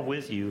two more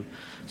with you,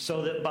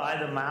 so that by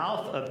the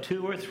mouth of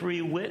 2 or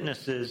 3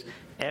 witnesses,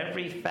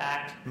 every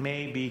fact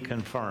may be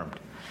confirmed.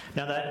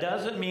 Now, that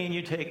doesn't mean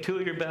you take 2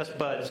 of your best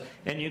buds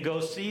and you go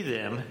see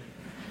them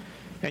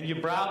and you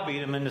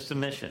browbeat them into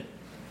submission.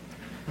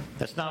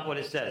 That's not what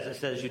it says. It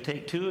says you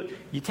take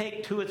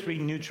 2 or 3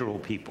 neutral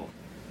people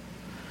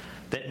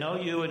that know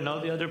you and know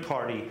the other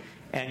party,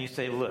 and you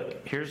say,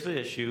 look, here's the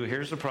issue,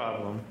 here's the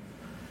problem,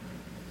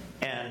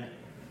 and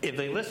if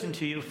they listen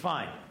to you,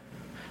 fine.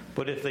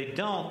 But if they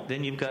don't,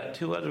 then you've got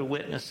 2 other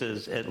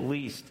witnesses at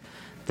least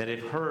that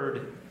have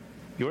heard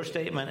your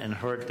statement and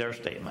heard their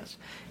statements.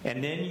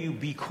 And then you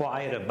be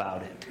quiet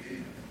about it.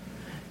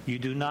 You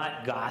do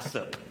not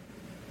gossip.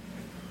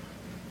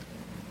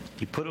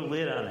 You put a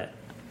lid on it.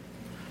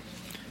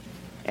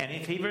 And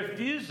if he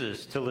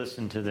refuses to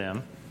listen to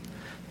them,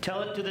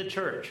 tell it to the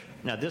church.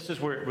 Now, this is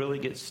where it really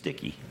gets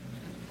sticky,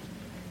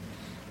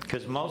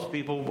 because most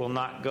people will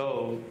not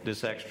go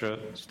this extra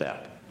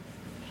step.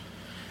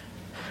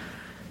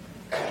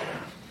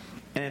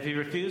 And if he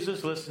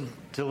refuses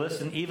to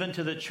listen even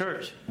to the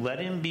church, let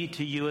him be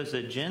to you as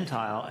a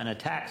Gentile and a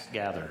tax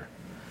gatherer.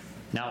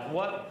 Now,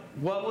 what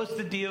was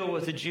the deal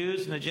with the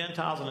Jews and the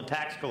Gentiles and the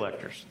tax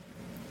collectors?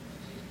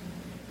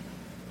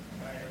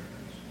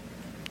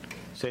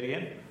 Say it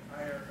again?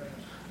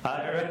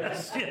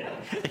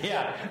 IRS.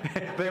 Yeah.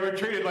 They were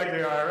treated like the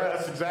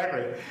IRS,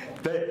 exactly.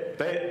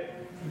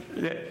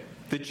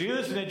 The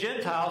Jews and the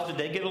Gentiles, did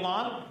they get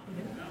along?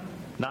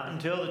 Not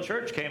until the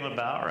church came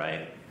about,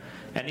 right?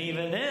 And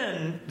even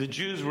then, the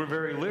Jews were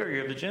very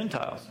leery of the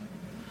Gentiles.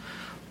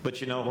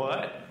 But you know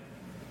what?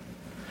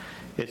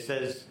 It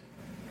says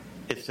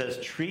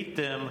treat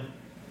them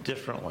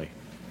differently.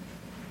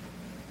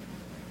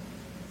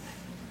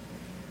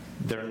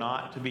 They're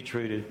not to be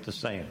treated the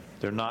same.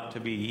 They're not to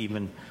be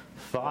even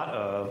thought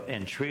of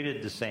and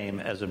treated the same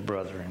as a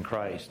brother in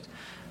Christ.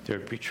 They're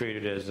to be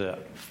treated as a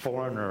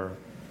foreigner,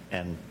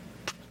 and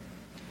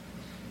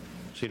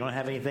so you don't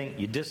have anything,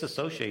 you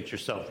disassociate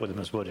yourself with them,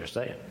 is what they're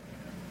saying.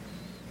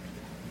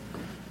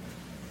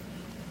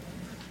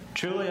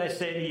 Truly I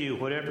say to you,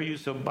 whatever you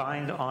so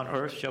bind on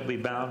earth shall be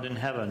bound in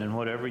heaven, and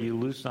whatever you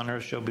loose on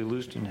earth shall be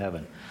loosed in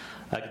heaven.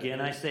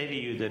 Again I say to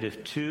you that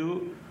if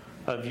 2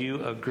 of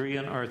you agree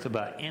on earth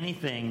about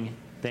anything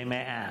they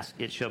may ask,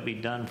 it shall be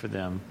done for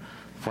them,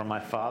 for my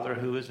Father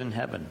who is in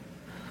heaven.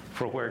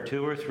 For where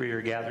 2 or 3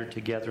 are gathered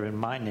together in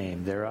my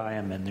name, there I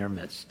am in their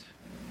midst.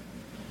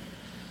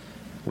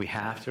 We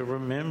have to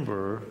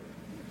remember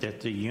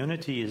that the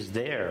unity is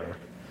there,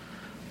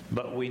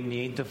 but we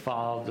need to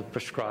follow the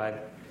prescribed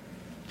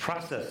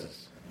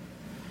processes.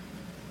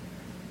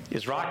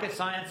 Is rocket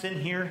science in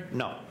here?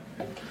 No.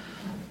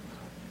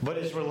 But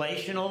is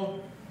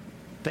relational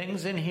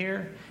things in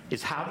here?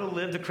 Is how to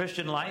live the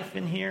Christian life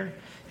in here?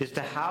 Is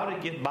to how to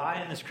get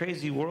by in this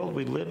crazy world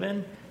we live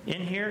in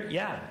here?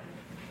 Yeah.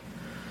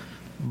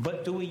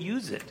 But do we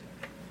use it?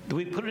 Do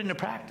we put it into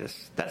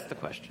practice? That's the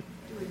question.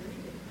 Do we read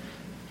it?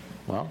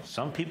 Well,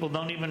 some people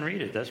don't even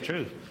read it. That's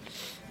true.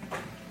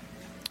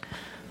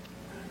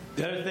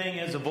 The other thing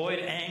is avoid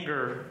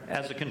anger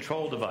as a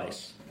control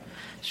device.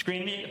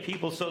 Screaming at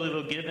people so that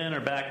they'll give in or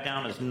back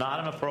down is not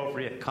an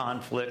appropriate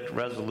conflict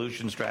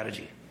resolution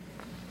strategy.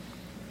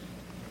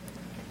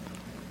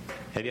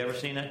 Have you ever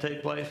seen that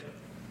take place?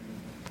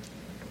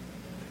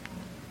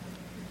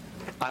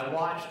 I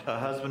watched a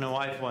husband and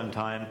wife one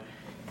time,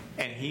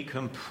 and he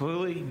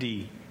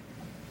completely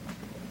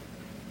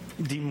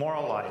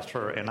demoralized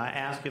her. And I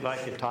asked if I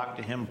could talk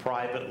to him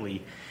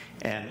privately,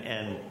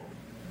 and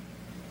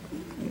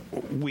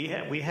we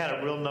had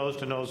a real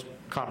nose-to-nose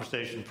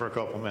conversation for a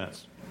couple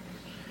minutes,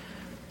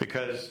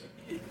 because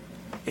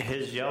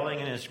his yelling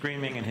and his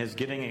screaming and his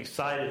getting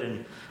excited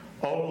and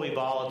overly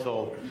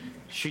volatile,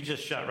 she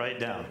just shut right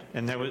down,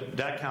 and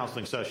that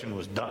counseling session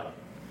was done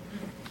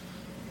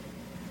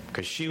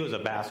because she was a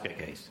basket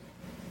case.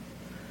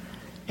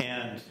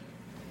 And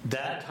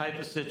that type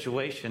of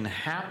situation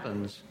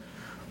happens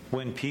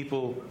when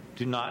people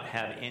do not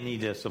have any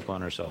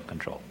discipline or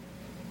self-control.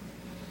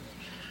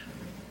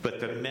 But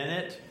the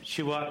minute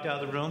she walked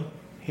out of the room,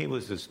 he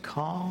was as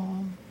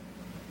calm.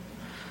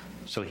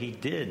 So he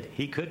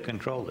could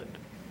control it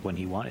when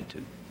he wanted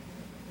to.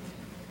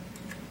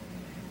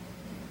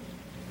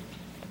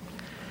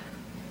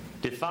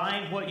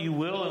 Define what you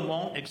will and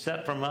won't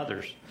accept from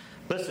others.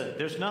 Listen,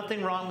 there's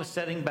nothing wrong with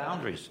setting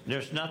boundaries.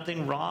 There's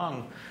nothing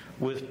wrong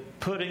with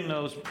putting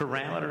those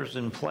parameters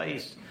in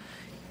place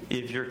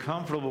if you're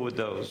comfortable with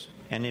those.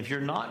 And if you're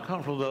not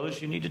comfortable with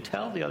those, you need to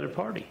tell the other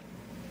party.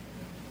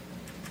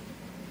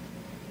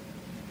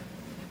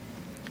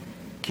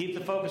 Keep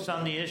the focus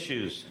on the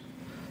issues.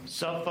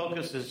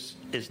 Self-focus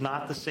is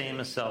not the same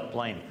as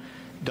self-blame.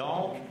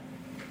 Don't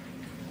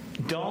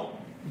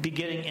be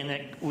getting in.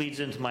 It leads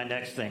into my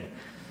next thing.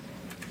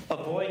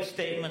 Avoid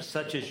statements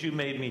such as "you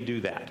made me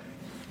do that."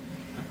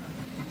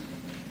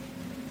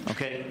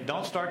 Okay?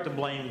 Don't start the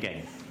blame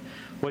game.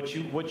 What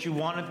you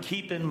want to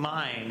keep in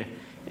mind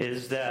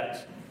is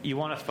that you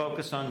want to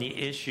focus on the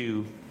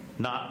issue,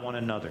 not one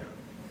another,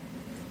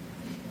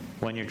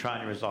 when you're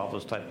trying to resolve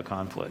those type of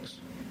conflicts.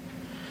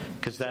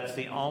 Because that's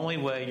the only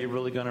way you're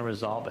really going to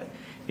resolve it.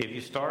 If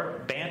you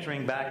start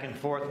bantering back and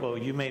forth, well,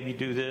 you made me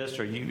do this,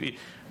 or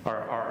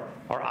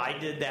I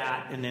did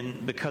that, and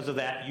then because of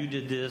that you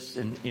did this,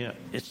 and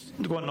it's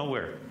going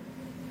nowhere.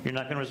 You're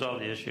not going to resolve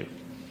the issue,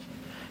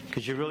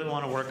 because you really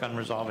want to work on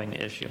resolving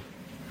the issue.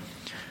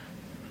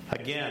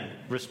 Again,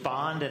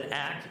 respond and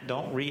act,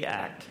 don't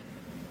react,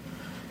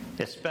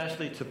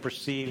 especially to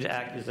perceived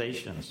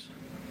accusations.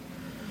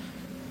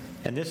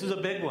 And this is a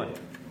big one.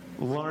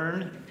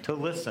 Learn to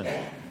listen.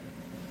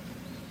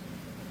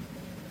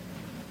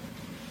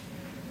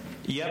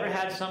 You ever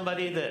had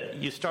somebody that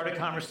you start a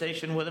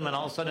conversation with them and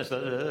all of a sudden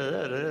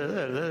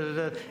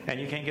it's and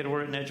you can't get a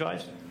word in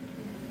edgewise?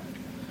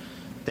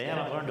 They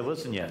haven't learned to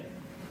listen yet.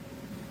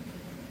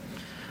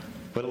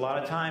 But a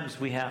lot of times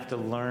we have to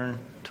learn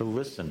to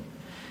listen.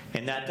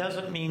 And that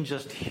doesn't mean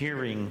just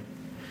hearing.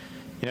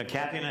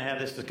 Kathy and I have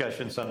this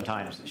discussion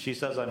sometimes. She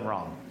says I'm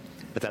wrong,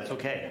 but that's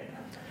okay.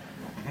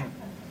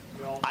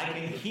 I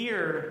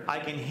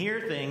can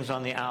hear things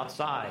on the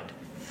outside.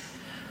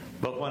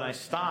 But when I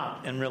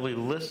stop and really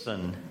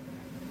listen,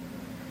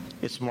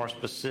 it's more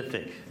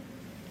specific.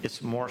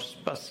 It's more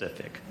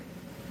specific.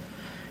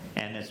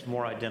 And it's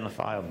more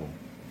identifiable.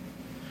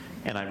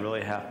 And I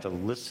really have to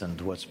listen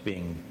to what's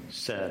being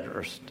said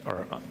or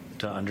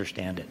to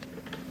understand it.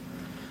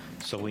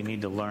 So we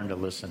need to learn to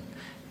listen.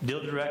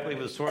 Deal directly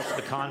with the source of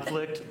the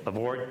conflict,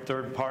 avoid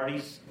third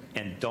parties,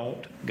 and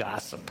don't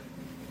gossip.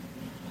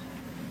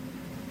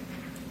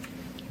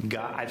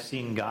 I've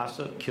seen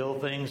gossip kill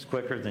things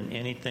quicker than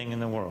anything in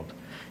the world.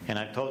 And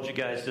I've told you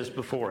guys this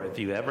before. If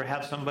you ever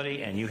have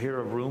somebody and you hear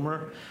a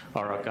rumor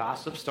or a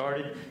gossip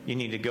started, you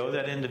need to go to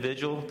that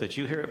individual that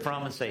you hear it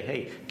from and say,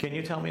 "Hey, can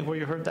you tell me where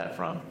you heard that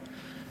from?"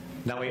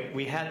 Now,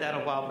 we had that a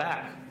while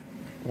back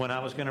when I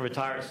was going to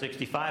retire at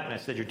 65, and I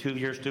said, "You're 2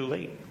 years too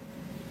late."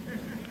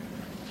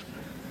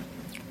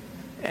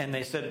 And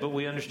they said, "But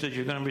we understood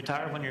you're going to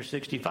retire when you're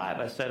 65.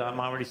 I said, "I'm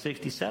already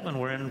 67.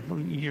 You're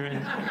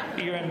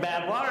in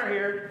bad water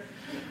here."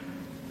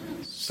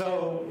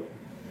 So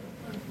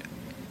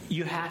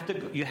you have to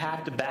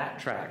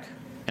backtrack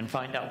and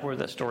find out where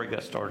that story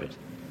got started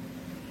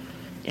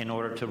in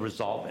order to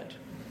resolve it.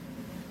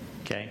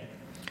 Okay.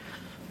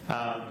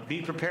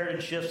 Be prepared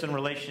in shifts in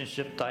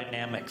relationship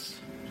dynamics.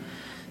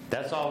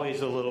 That's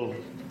always a little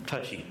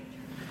touchy,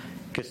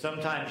 because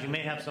sometimes you may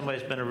have somebody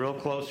that's been a real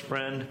close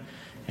friend,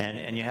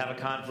 and you have a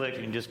conflict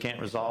and you just can't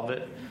resolve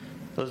it.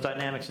 Those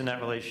dynamics in that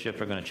relationship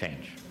are going to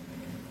change.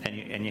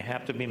 And you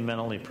have to be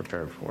mentally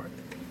prepared for it.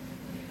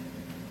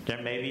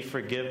 There may be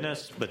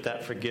forgiveness, but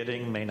that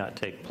forgetting may not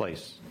take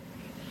place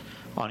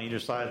on either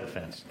side of the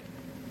fence.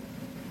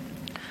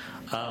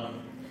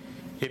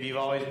 If you've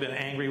always been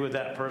angry with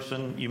that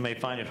person, you may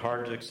find it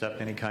hard to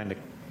accept any kind of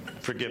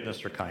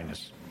forgiveness or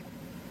kindness.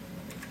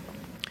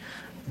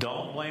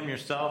 Don't blame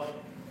yourself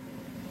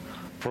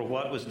for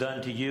what was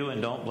done to you,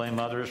 and don't blame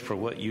others for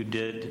what you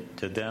did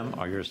to them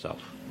or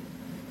yourself.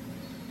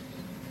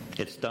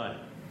 It's done.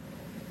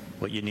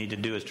 What you need to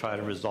do is try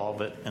to resolve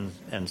it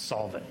and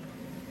solve it.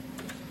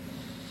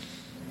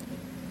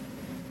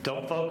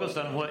 Don't focus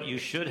on what you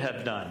should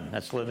have done.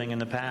 That's living in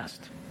the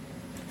past.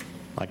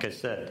 Like I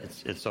said,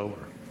 it's over.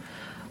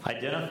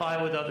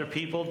 Identify with other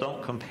people.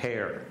 Don't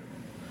compare.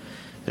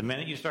 The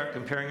minute you start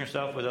comparing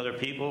yourself with other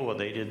people, well,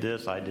 they did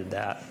this, I did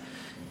that,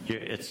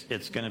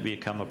 it's going to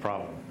become a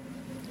problem.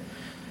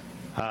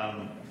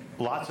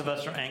 Lots of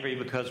us are angry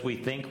because we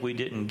think we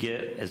didn't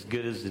get as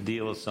good as the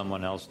deal as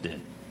someone else did.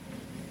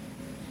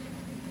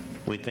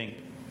 We think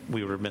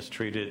we were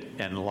mistreated,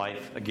 and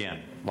life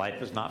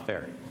is not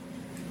fair.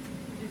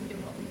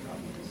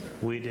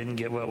 We didn't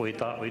get what we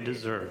thought we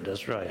deserved.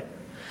 That's right.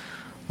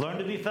 Learn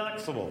to be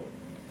flexible.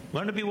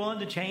 Learn to be willing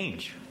to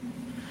change.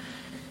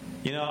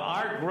 You know,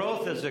 our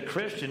growth as a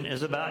Christian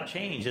is about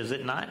change, is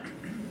it not?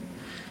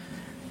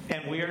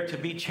 And we are to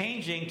be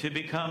changing to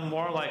become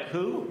more like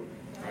who?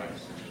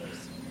 Christ.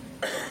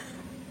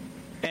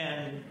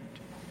 And,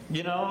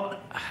 you know,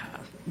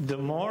 the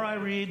more I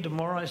read, the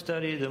more I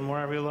study, the more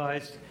I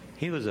realize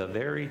he was a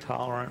very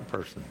tolerant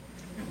person.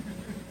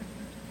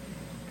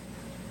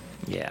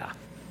 Yeah.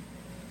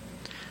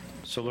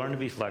 So learn to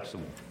be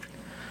flexible.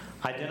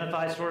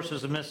 Identify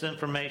sources of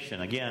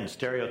misinformation. Again,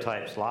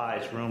 stereotypes,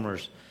 lies,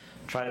 rumors.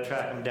 Try to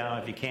track them down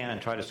if you can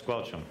and try to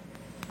squelch them.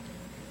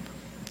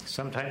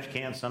 Sometimes you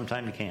can,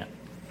 sometimes you can't.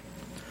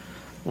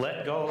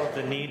 Let go of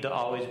the need to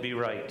always be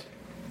right.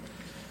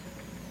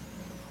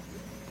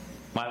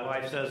 My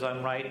wife says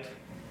I'm right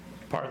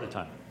part of the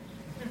time.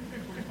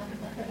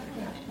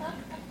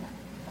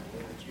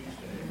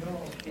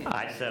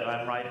 I said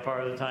I'm right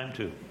part of the time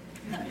too.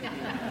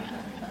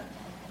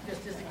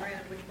 Just disagree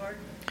on which part?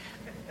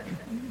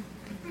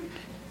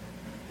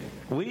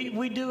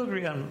 We do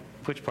agree on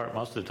which part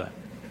most of the time.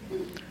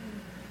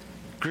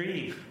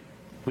 Grieve.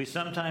 We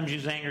sometimes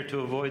use anger to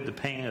avoid the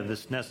pain of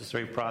this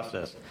necessary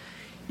process.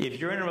 If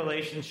you're in a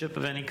relationship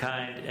of any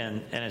kind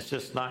and it's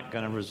just not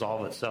going to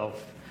resolve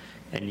itself,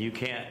 and you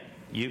can't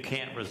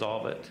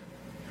resolve it,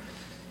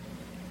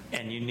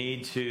 and you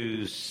need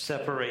to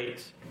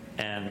separate,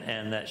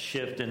 and that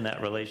shift in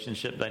that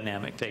relationship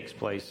dynamic takes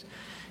place,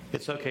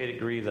 it's okay to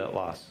grieve that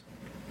loss.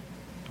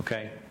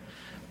 Okay?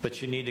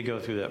 But you need to go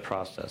through that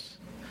process.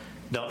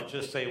 Don't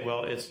just say,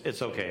 well,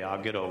 it's okay,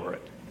 I'll get over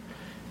it.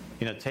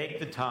 You know, take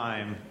the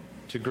time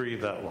to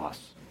grieve that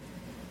loss.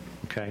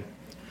 Okay?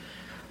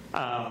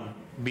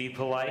 Be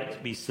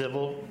polite, be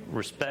civil,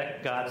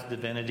 respect God's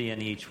divinity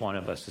in each one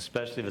of us,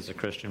 especially if it's a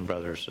Christian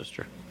brother or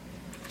sister.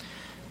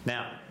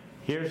 Now,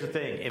 here's the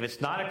thing. If it's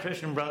not a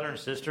Christian brother and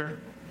sister,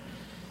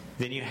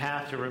 then you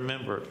have to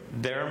remember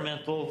their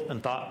mental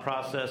and thought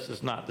process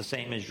is not the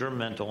same as your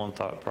mental and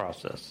thought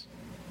process.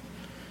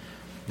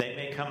 They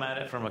may come at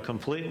it from a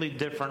completely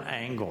different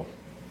angle.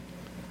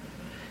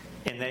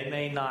 And they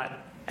may not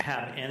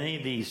have any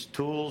of these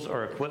tools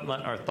or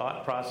equipment or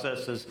thought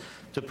processes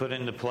to put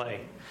into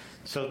play.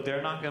 So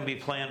they're not going to be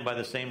playing by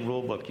the same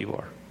rule book you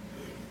are.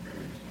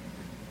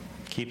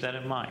 Keep that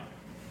in mind.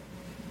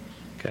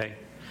 Okay?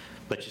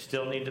 But you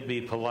still need to be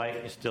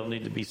polite. You still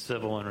need to be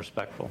civil and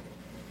respectful.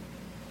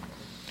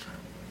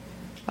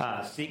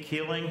 Seek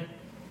healing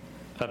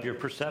of your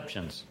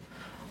perceptions.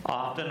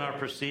 Often our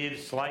perceived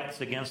slights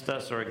against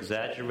us are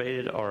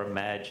exaggerated or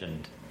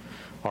imagined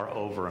or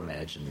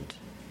over-imagined.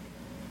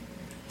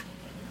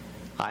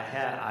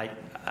 I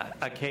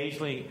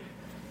occasionally,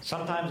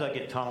 sometimes I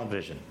get tunnel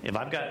vision. If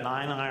I've got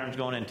 9 irons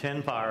going in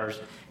 10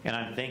 fires and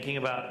I'm thinking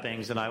about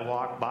things and I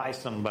walk by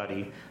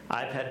somebody,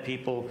 I've had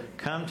people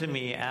come to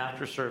me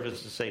after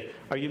service and say,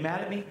 "Are you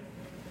mad at me?"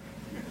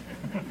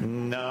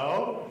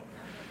 No.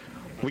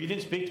 Well, you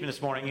didn't speak to me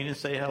this morning. You didn't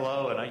say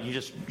hello, and you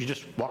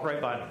just walk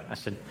right by me. I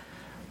said,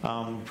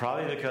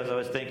 probably because I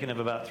was thinking of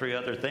about 3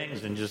 other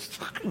things and just,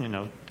 you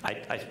know,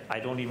 I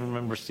don't even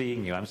remember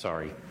seeing you. I'm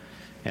sorry.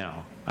 You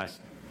know,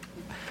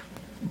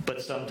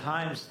 but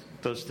sometimes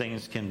those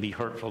things can be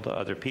hurtful to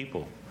other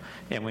people,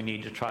 and we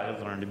need to try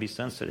to learn to be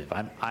sensitive.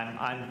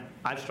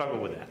 I struggle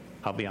with that.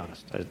 I'll be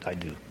honest. I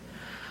do.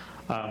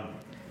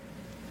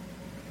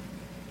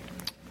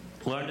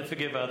 Learn to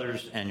forgive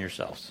others and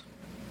yourselves.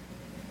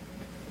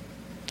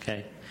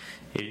 Okay?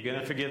 If you're going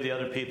to forgive the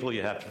other people,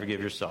 you have to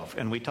forgive yourself.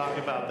 And we talked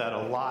about that a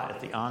lot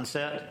at the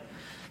onset,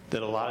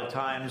 that a lot of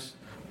times,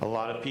 a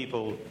lot of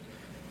people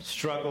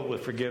struggle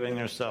with forgiving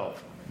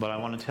themselves. But I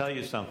want to tell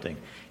you something.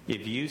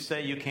 If you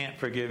say you can't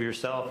forgive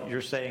yourself,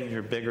 you're saying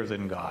you're bigger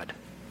than God.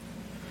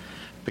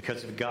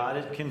 Because if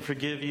God can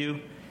forgive you,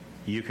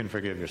 you can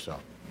forgive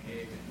yourself.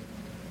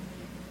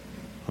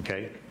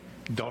 Okay?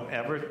 Don't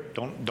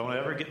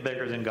ever get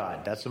bigger than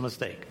God. That's a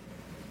mistake.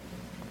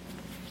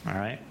 All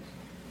right?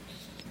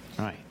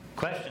 All right.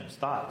 Questions,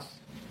 thoughts?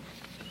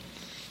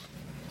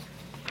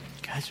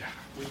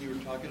 When you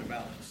were talking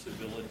about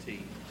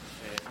civility,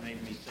 it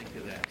made me think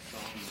of that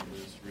song that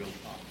was real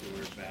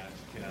popular back,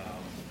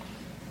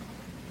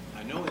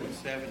 I know in the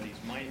 70s,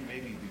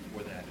 maybe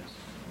before that, is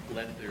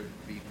Let There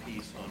Be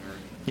Peace on Earth.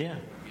 Yeah.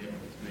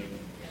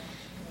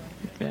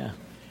 Yeah.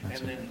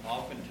 And then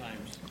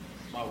oftentimes,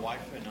 my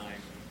wife and I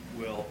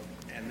will,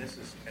 and this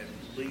is at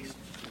least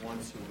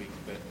once a week,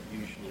 but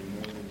usually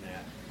more than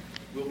that,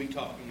 we'll be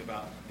talking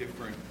about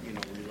different,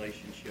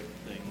 relationship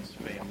things,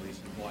 families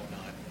and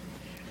whatnot,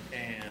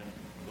 and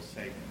we'll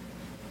say,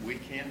 we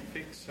can't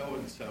fix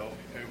so-and-so,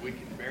 and we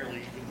can barely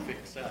even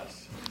fix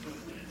us.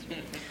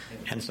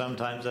 And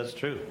sometimes that's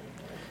true.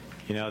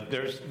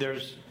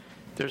 There's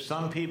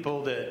some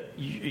people that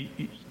you're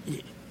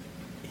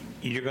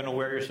going to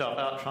wear yourself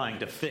out trying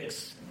to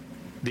fix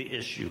the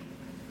issue.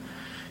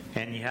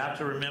 And you have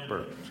to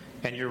remember,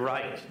 and you're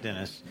right,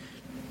 Dennis,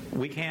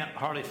 we can't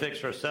hardly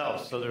fix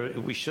ourselves, so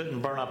we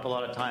shouldn't burn up a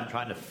lot of time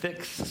trying to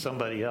fix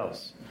somebody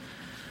else.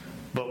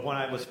 But when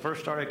I was first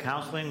started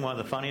counseling, one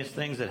of the funniest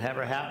things that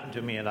ever happened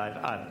to me, and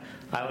I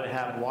would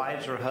have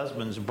wives or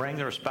husbands bring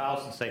their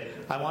spouse and say,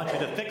 I want you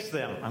to fix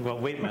them. I'm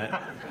going, wait a minute.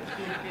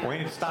 We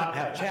need to stop and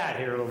have a chat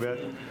here a little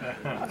bit.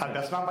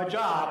 That's not my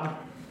job.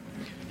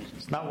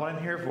 It's not what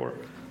I'm here for.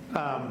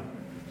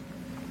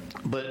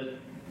 But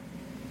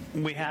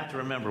we have to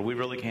remember, we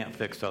really can't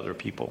fix other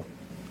people.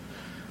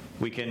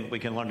 We can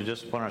learn to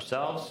discipline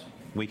ourselves.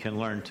 We can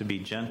learn to be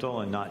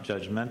gentle and not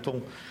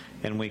judgmental.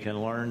 And we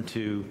can learn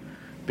to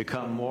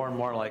become more and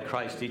more like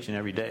Christ each and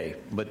every day.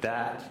 But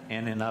that,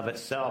 in and of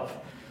itself,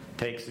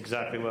 takes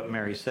exactly what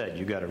Mary said.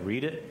 You got to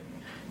read it,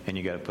 and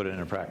you got to put it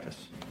into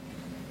practice.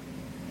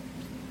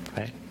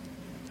 Okay?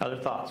 Other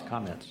thoughts,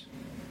 comments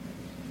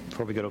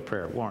before we go to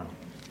prayer? Warren.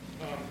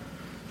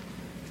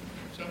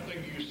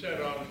 Something you said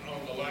on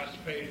the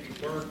last page,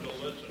 learn to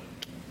listen.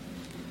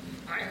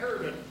 I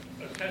heard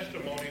a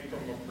testimony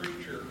from a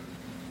preacher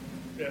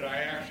that I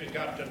actually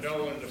got to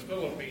know in the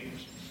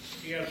Philippines.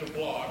 He has a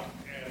blog,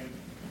 and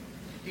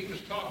he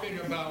was talking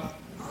about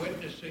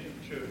witnessing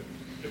to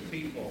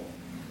people,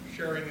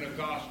 sharing the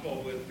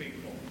gospel with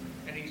people.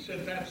 And he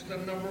said that's the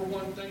number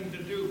one thing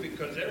to do,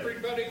 because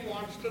everybody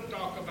wants to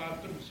talk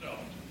about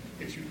themselves.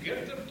 If you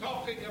get them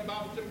talking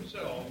about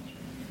themselves,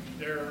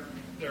 they're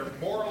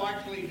more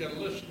likely to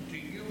listen to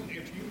you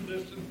if you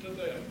listen to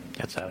them.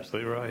 That's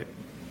absolutely right.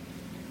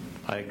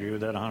 I agree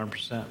with that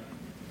 100%.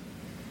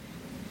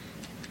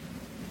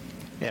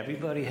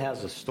 Everybody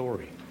has a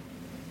story.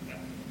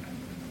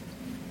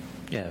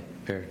 Yeah,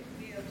 Barry.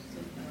 We have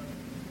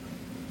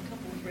a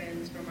couple of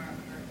friends from our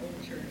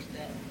old church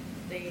that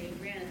they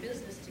ran a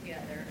business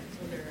together.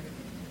 So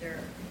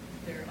their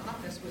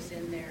office was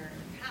in their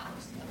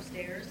house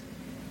upstairs,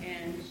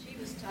 and she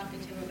was talking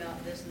to him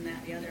about this and that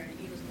and the other, and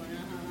he was going, and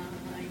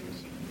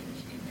she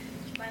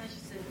finally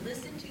said,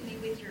 "Listen to me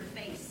with your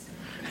face."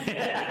 He's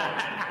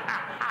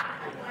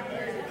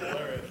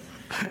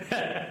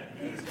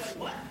going,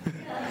 what?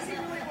 I said,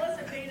 no, I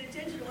wasn't paying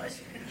attention to what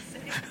she was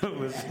saying.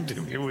 Listen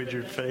to me with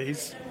your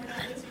face.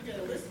 You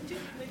gotta listen to me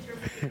with your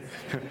face.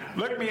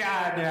 Look me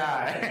eye in the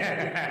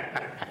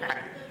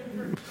eye.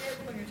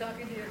 When you're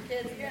talking to your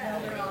kids,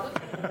 they're all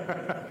looking.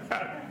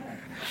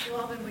 So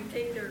often we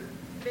take their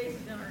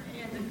faces in our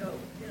hands and go,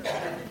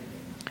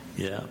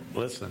 Yeah,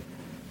 listen.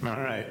 All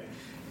right.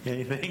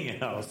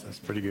 Anything else? That's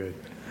pretty good.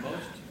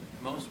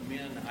 Most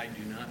men, I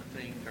do not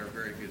think, are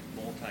very good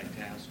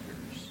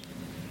multitaskers.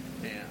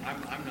 And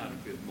I'm not a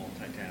good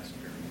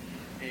multitasker.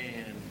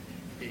 And,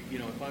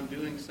 if I'm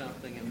doing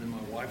something and then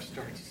my wife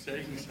starts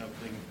saying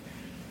something,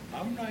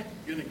 I'm not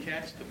going to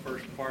catch the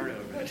first part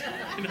of it.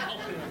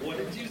 What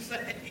did you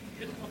say?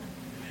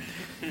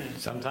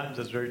 Sometimes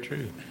that's very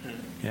true.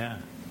 Yeah.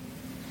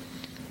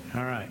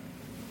 All right.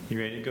 You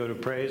ready to go to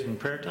praise and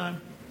prayer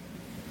time?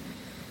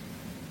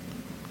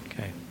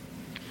 Okay.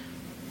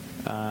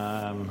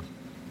 All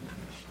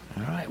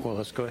right. Well,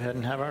 let's go ahead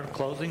and have our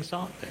closing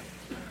song then.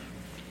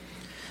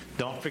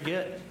 Don't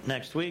forget,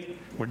 next week,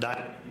 we're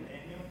diving.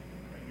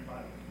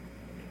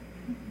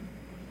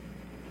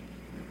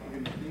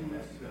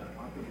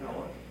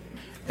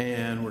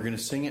 And we're going to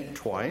sing it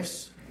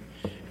twice.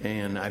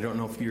 And I don't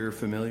know if you're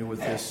familiar with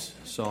this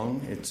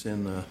song. It's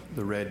in the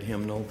red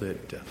hymnal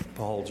that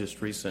Paul just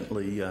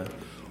recently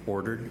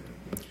ordered.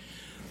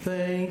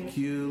 Thank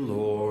you,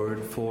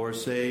 Lord, for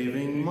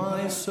saving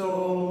my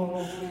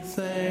soul.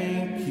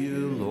 Thank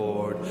you,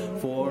 Lord,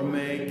 for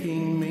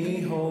making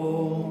me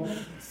whole.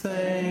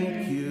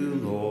 Thank you,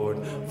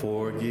 Lord,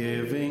 for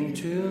giving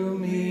to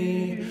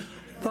me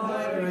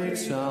thy great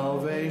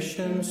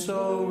salvation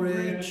so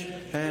rich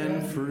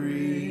and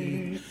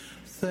free.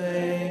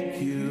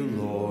 Thank you,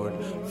 Lord,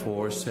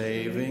 for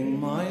saving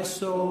my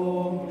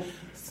soul.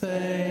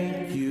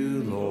 Thank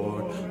you,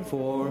 Lord,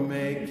 for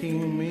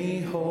making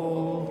me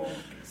whole.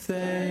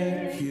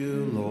 Thank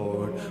you,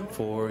 Lord,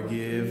 for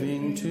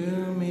giving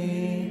to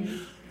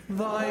me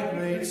thy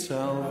great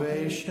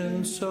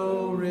salvation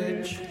so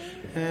rich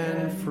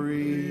and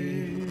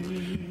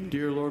free.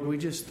 Dear Lord, we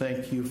just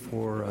thank you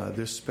for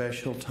this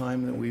special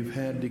time that we've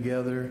had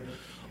together.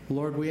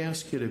 Lord, we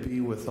ask you to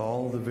be with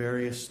all the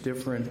various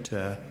different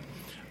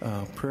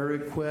prayer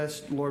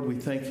requests. Lord, we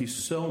thank you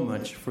so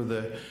much for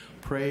the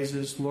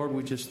praises. Lord,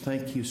 we just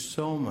thank you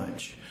so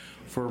much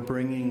for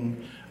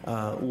bringing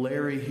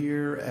Larry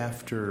here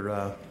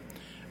after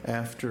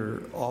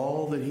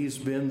all that he's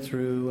been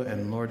through.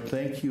 And Lord,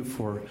 thank you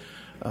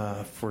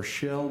for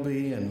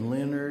Shelby and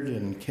Leonard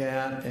and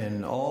Kat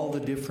and all the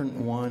different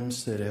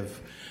ones that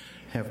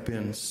have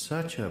been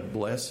such a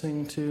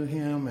blessing to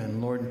him.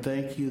 And Lord,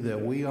 thank you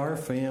that we are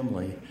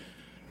family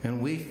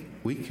and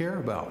we care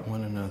about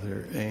one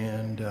another.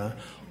 And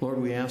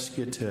Lord, we ask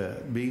you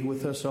to be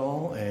with us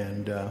all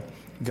and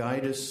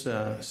guide us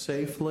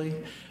safely.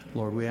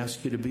 Lord, we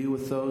ask you to be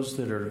with those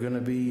that are going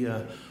to be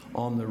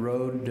on the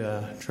road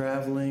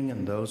traveling,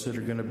 and those that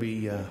are going to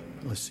be,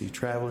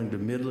 traveling to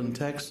Midland,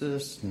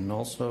 Texas, and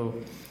also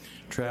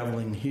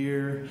traveling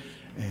here.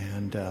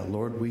 And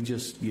Lord, we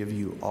just give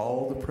you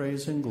all the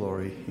praise and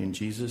glory. In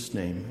Jesus'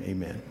 name,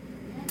 amen.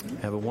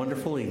 Have a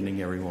wonderful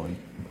evening, everyone.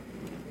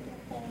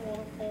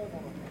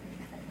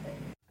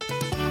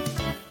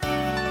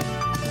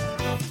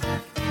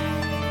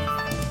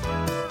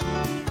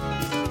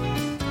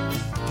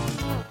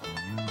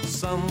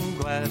 Some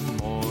glad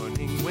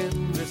morning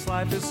when this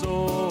life is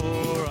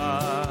o'er,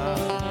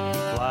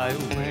 I fly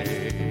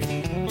away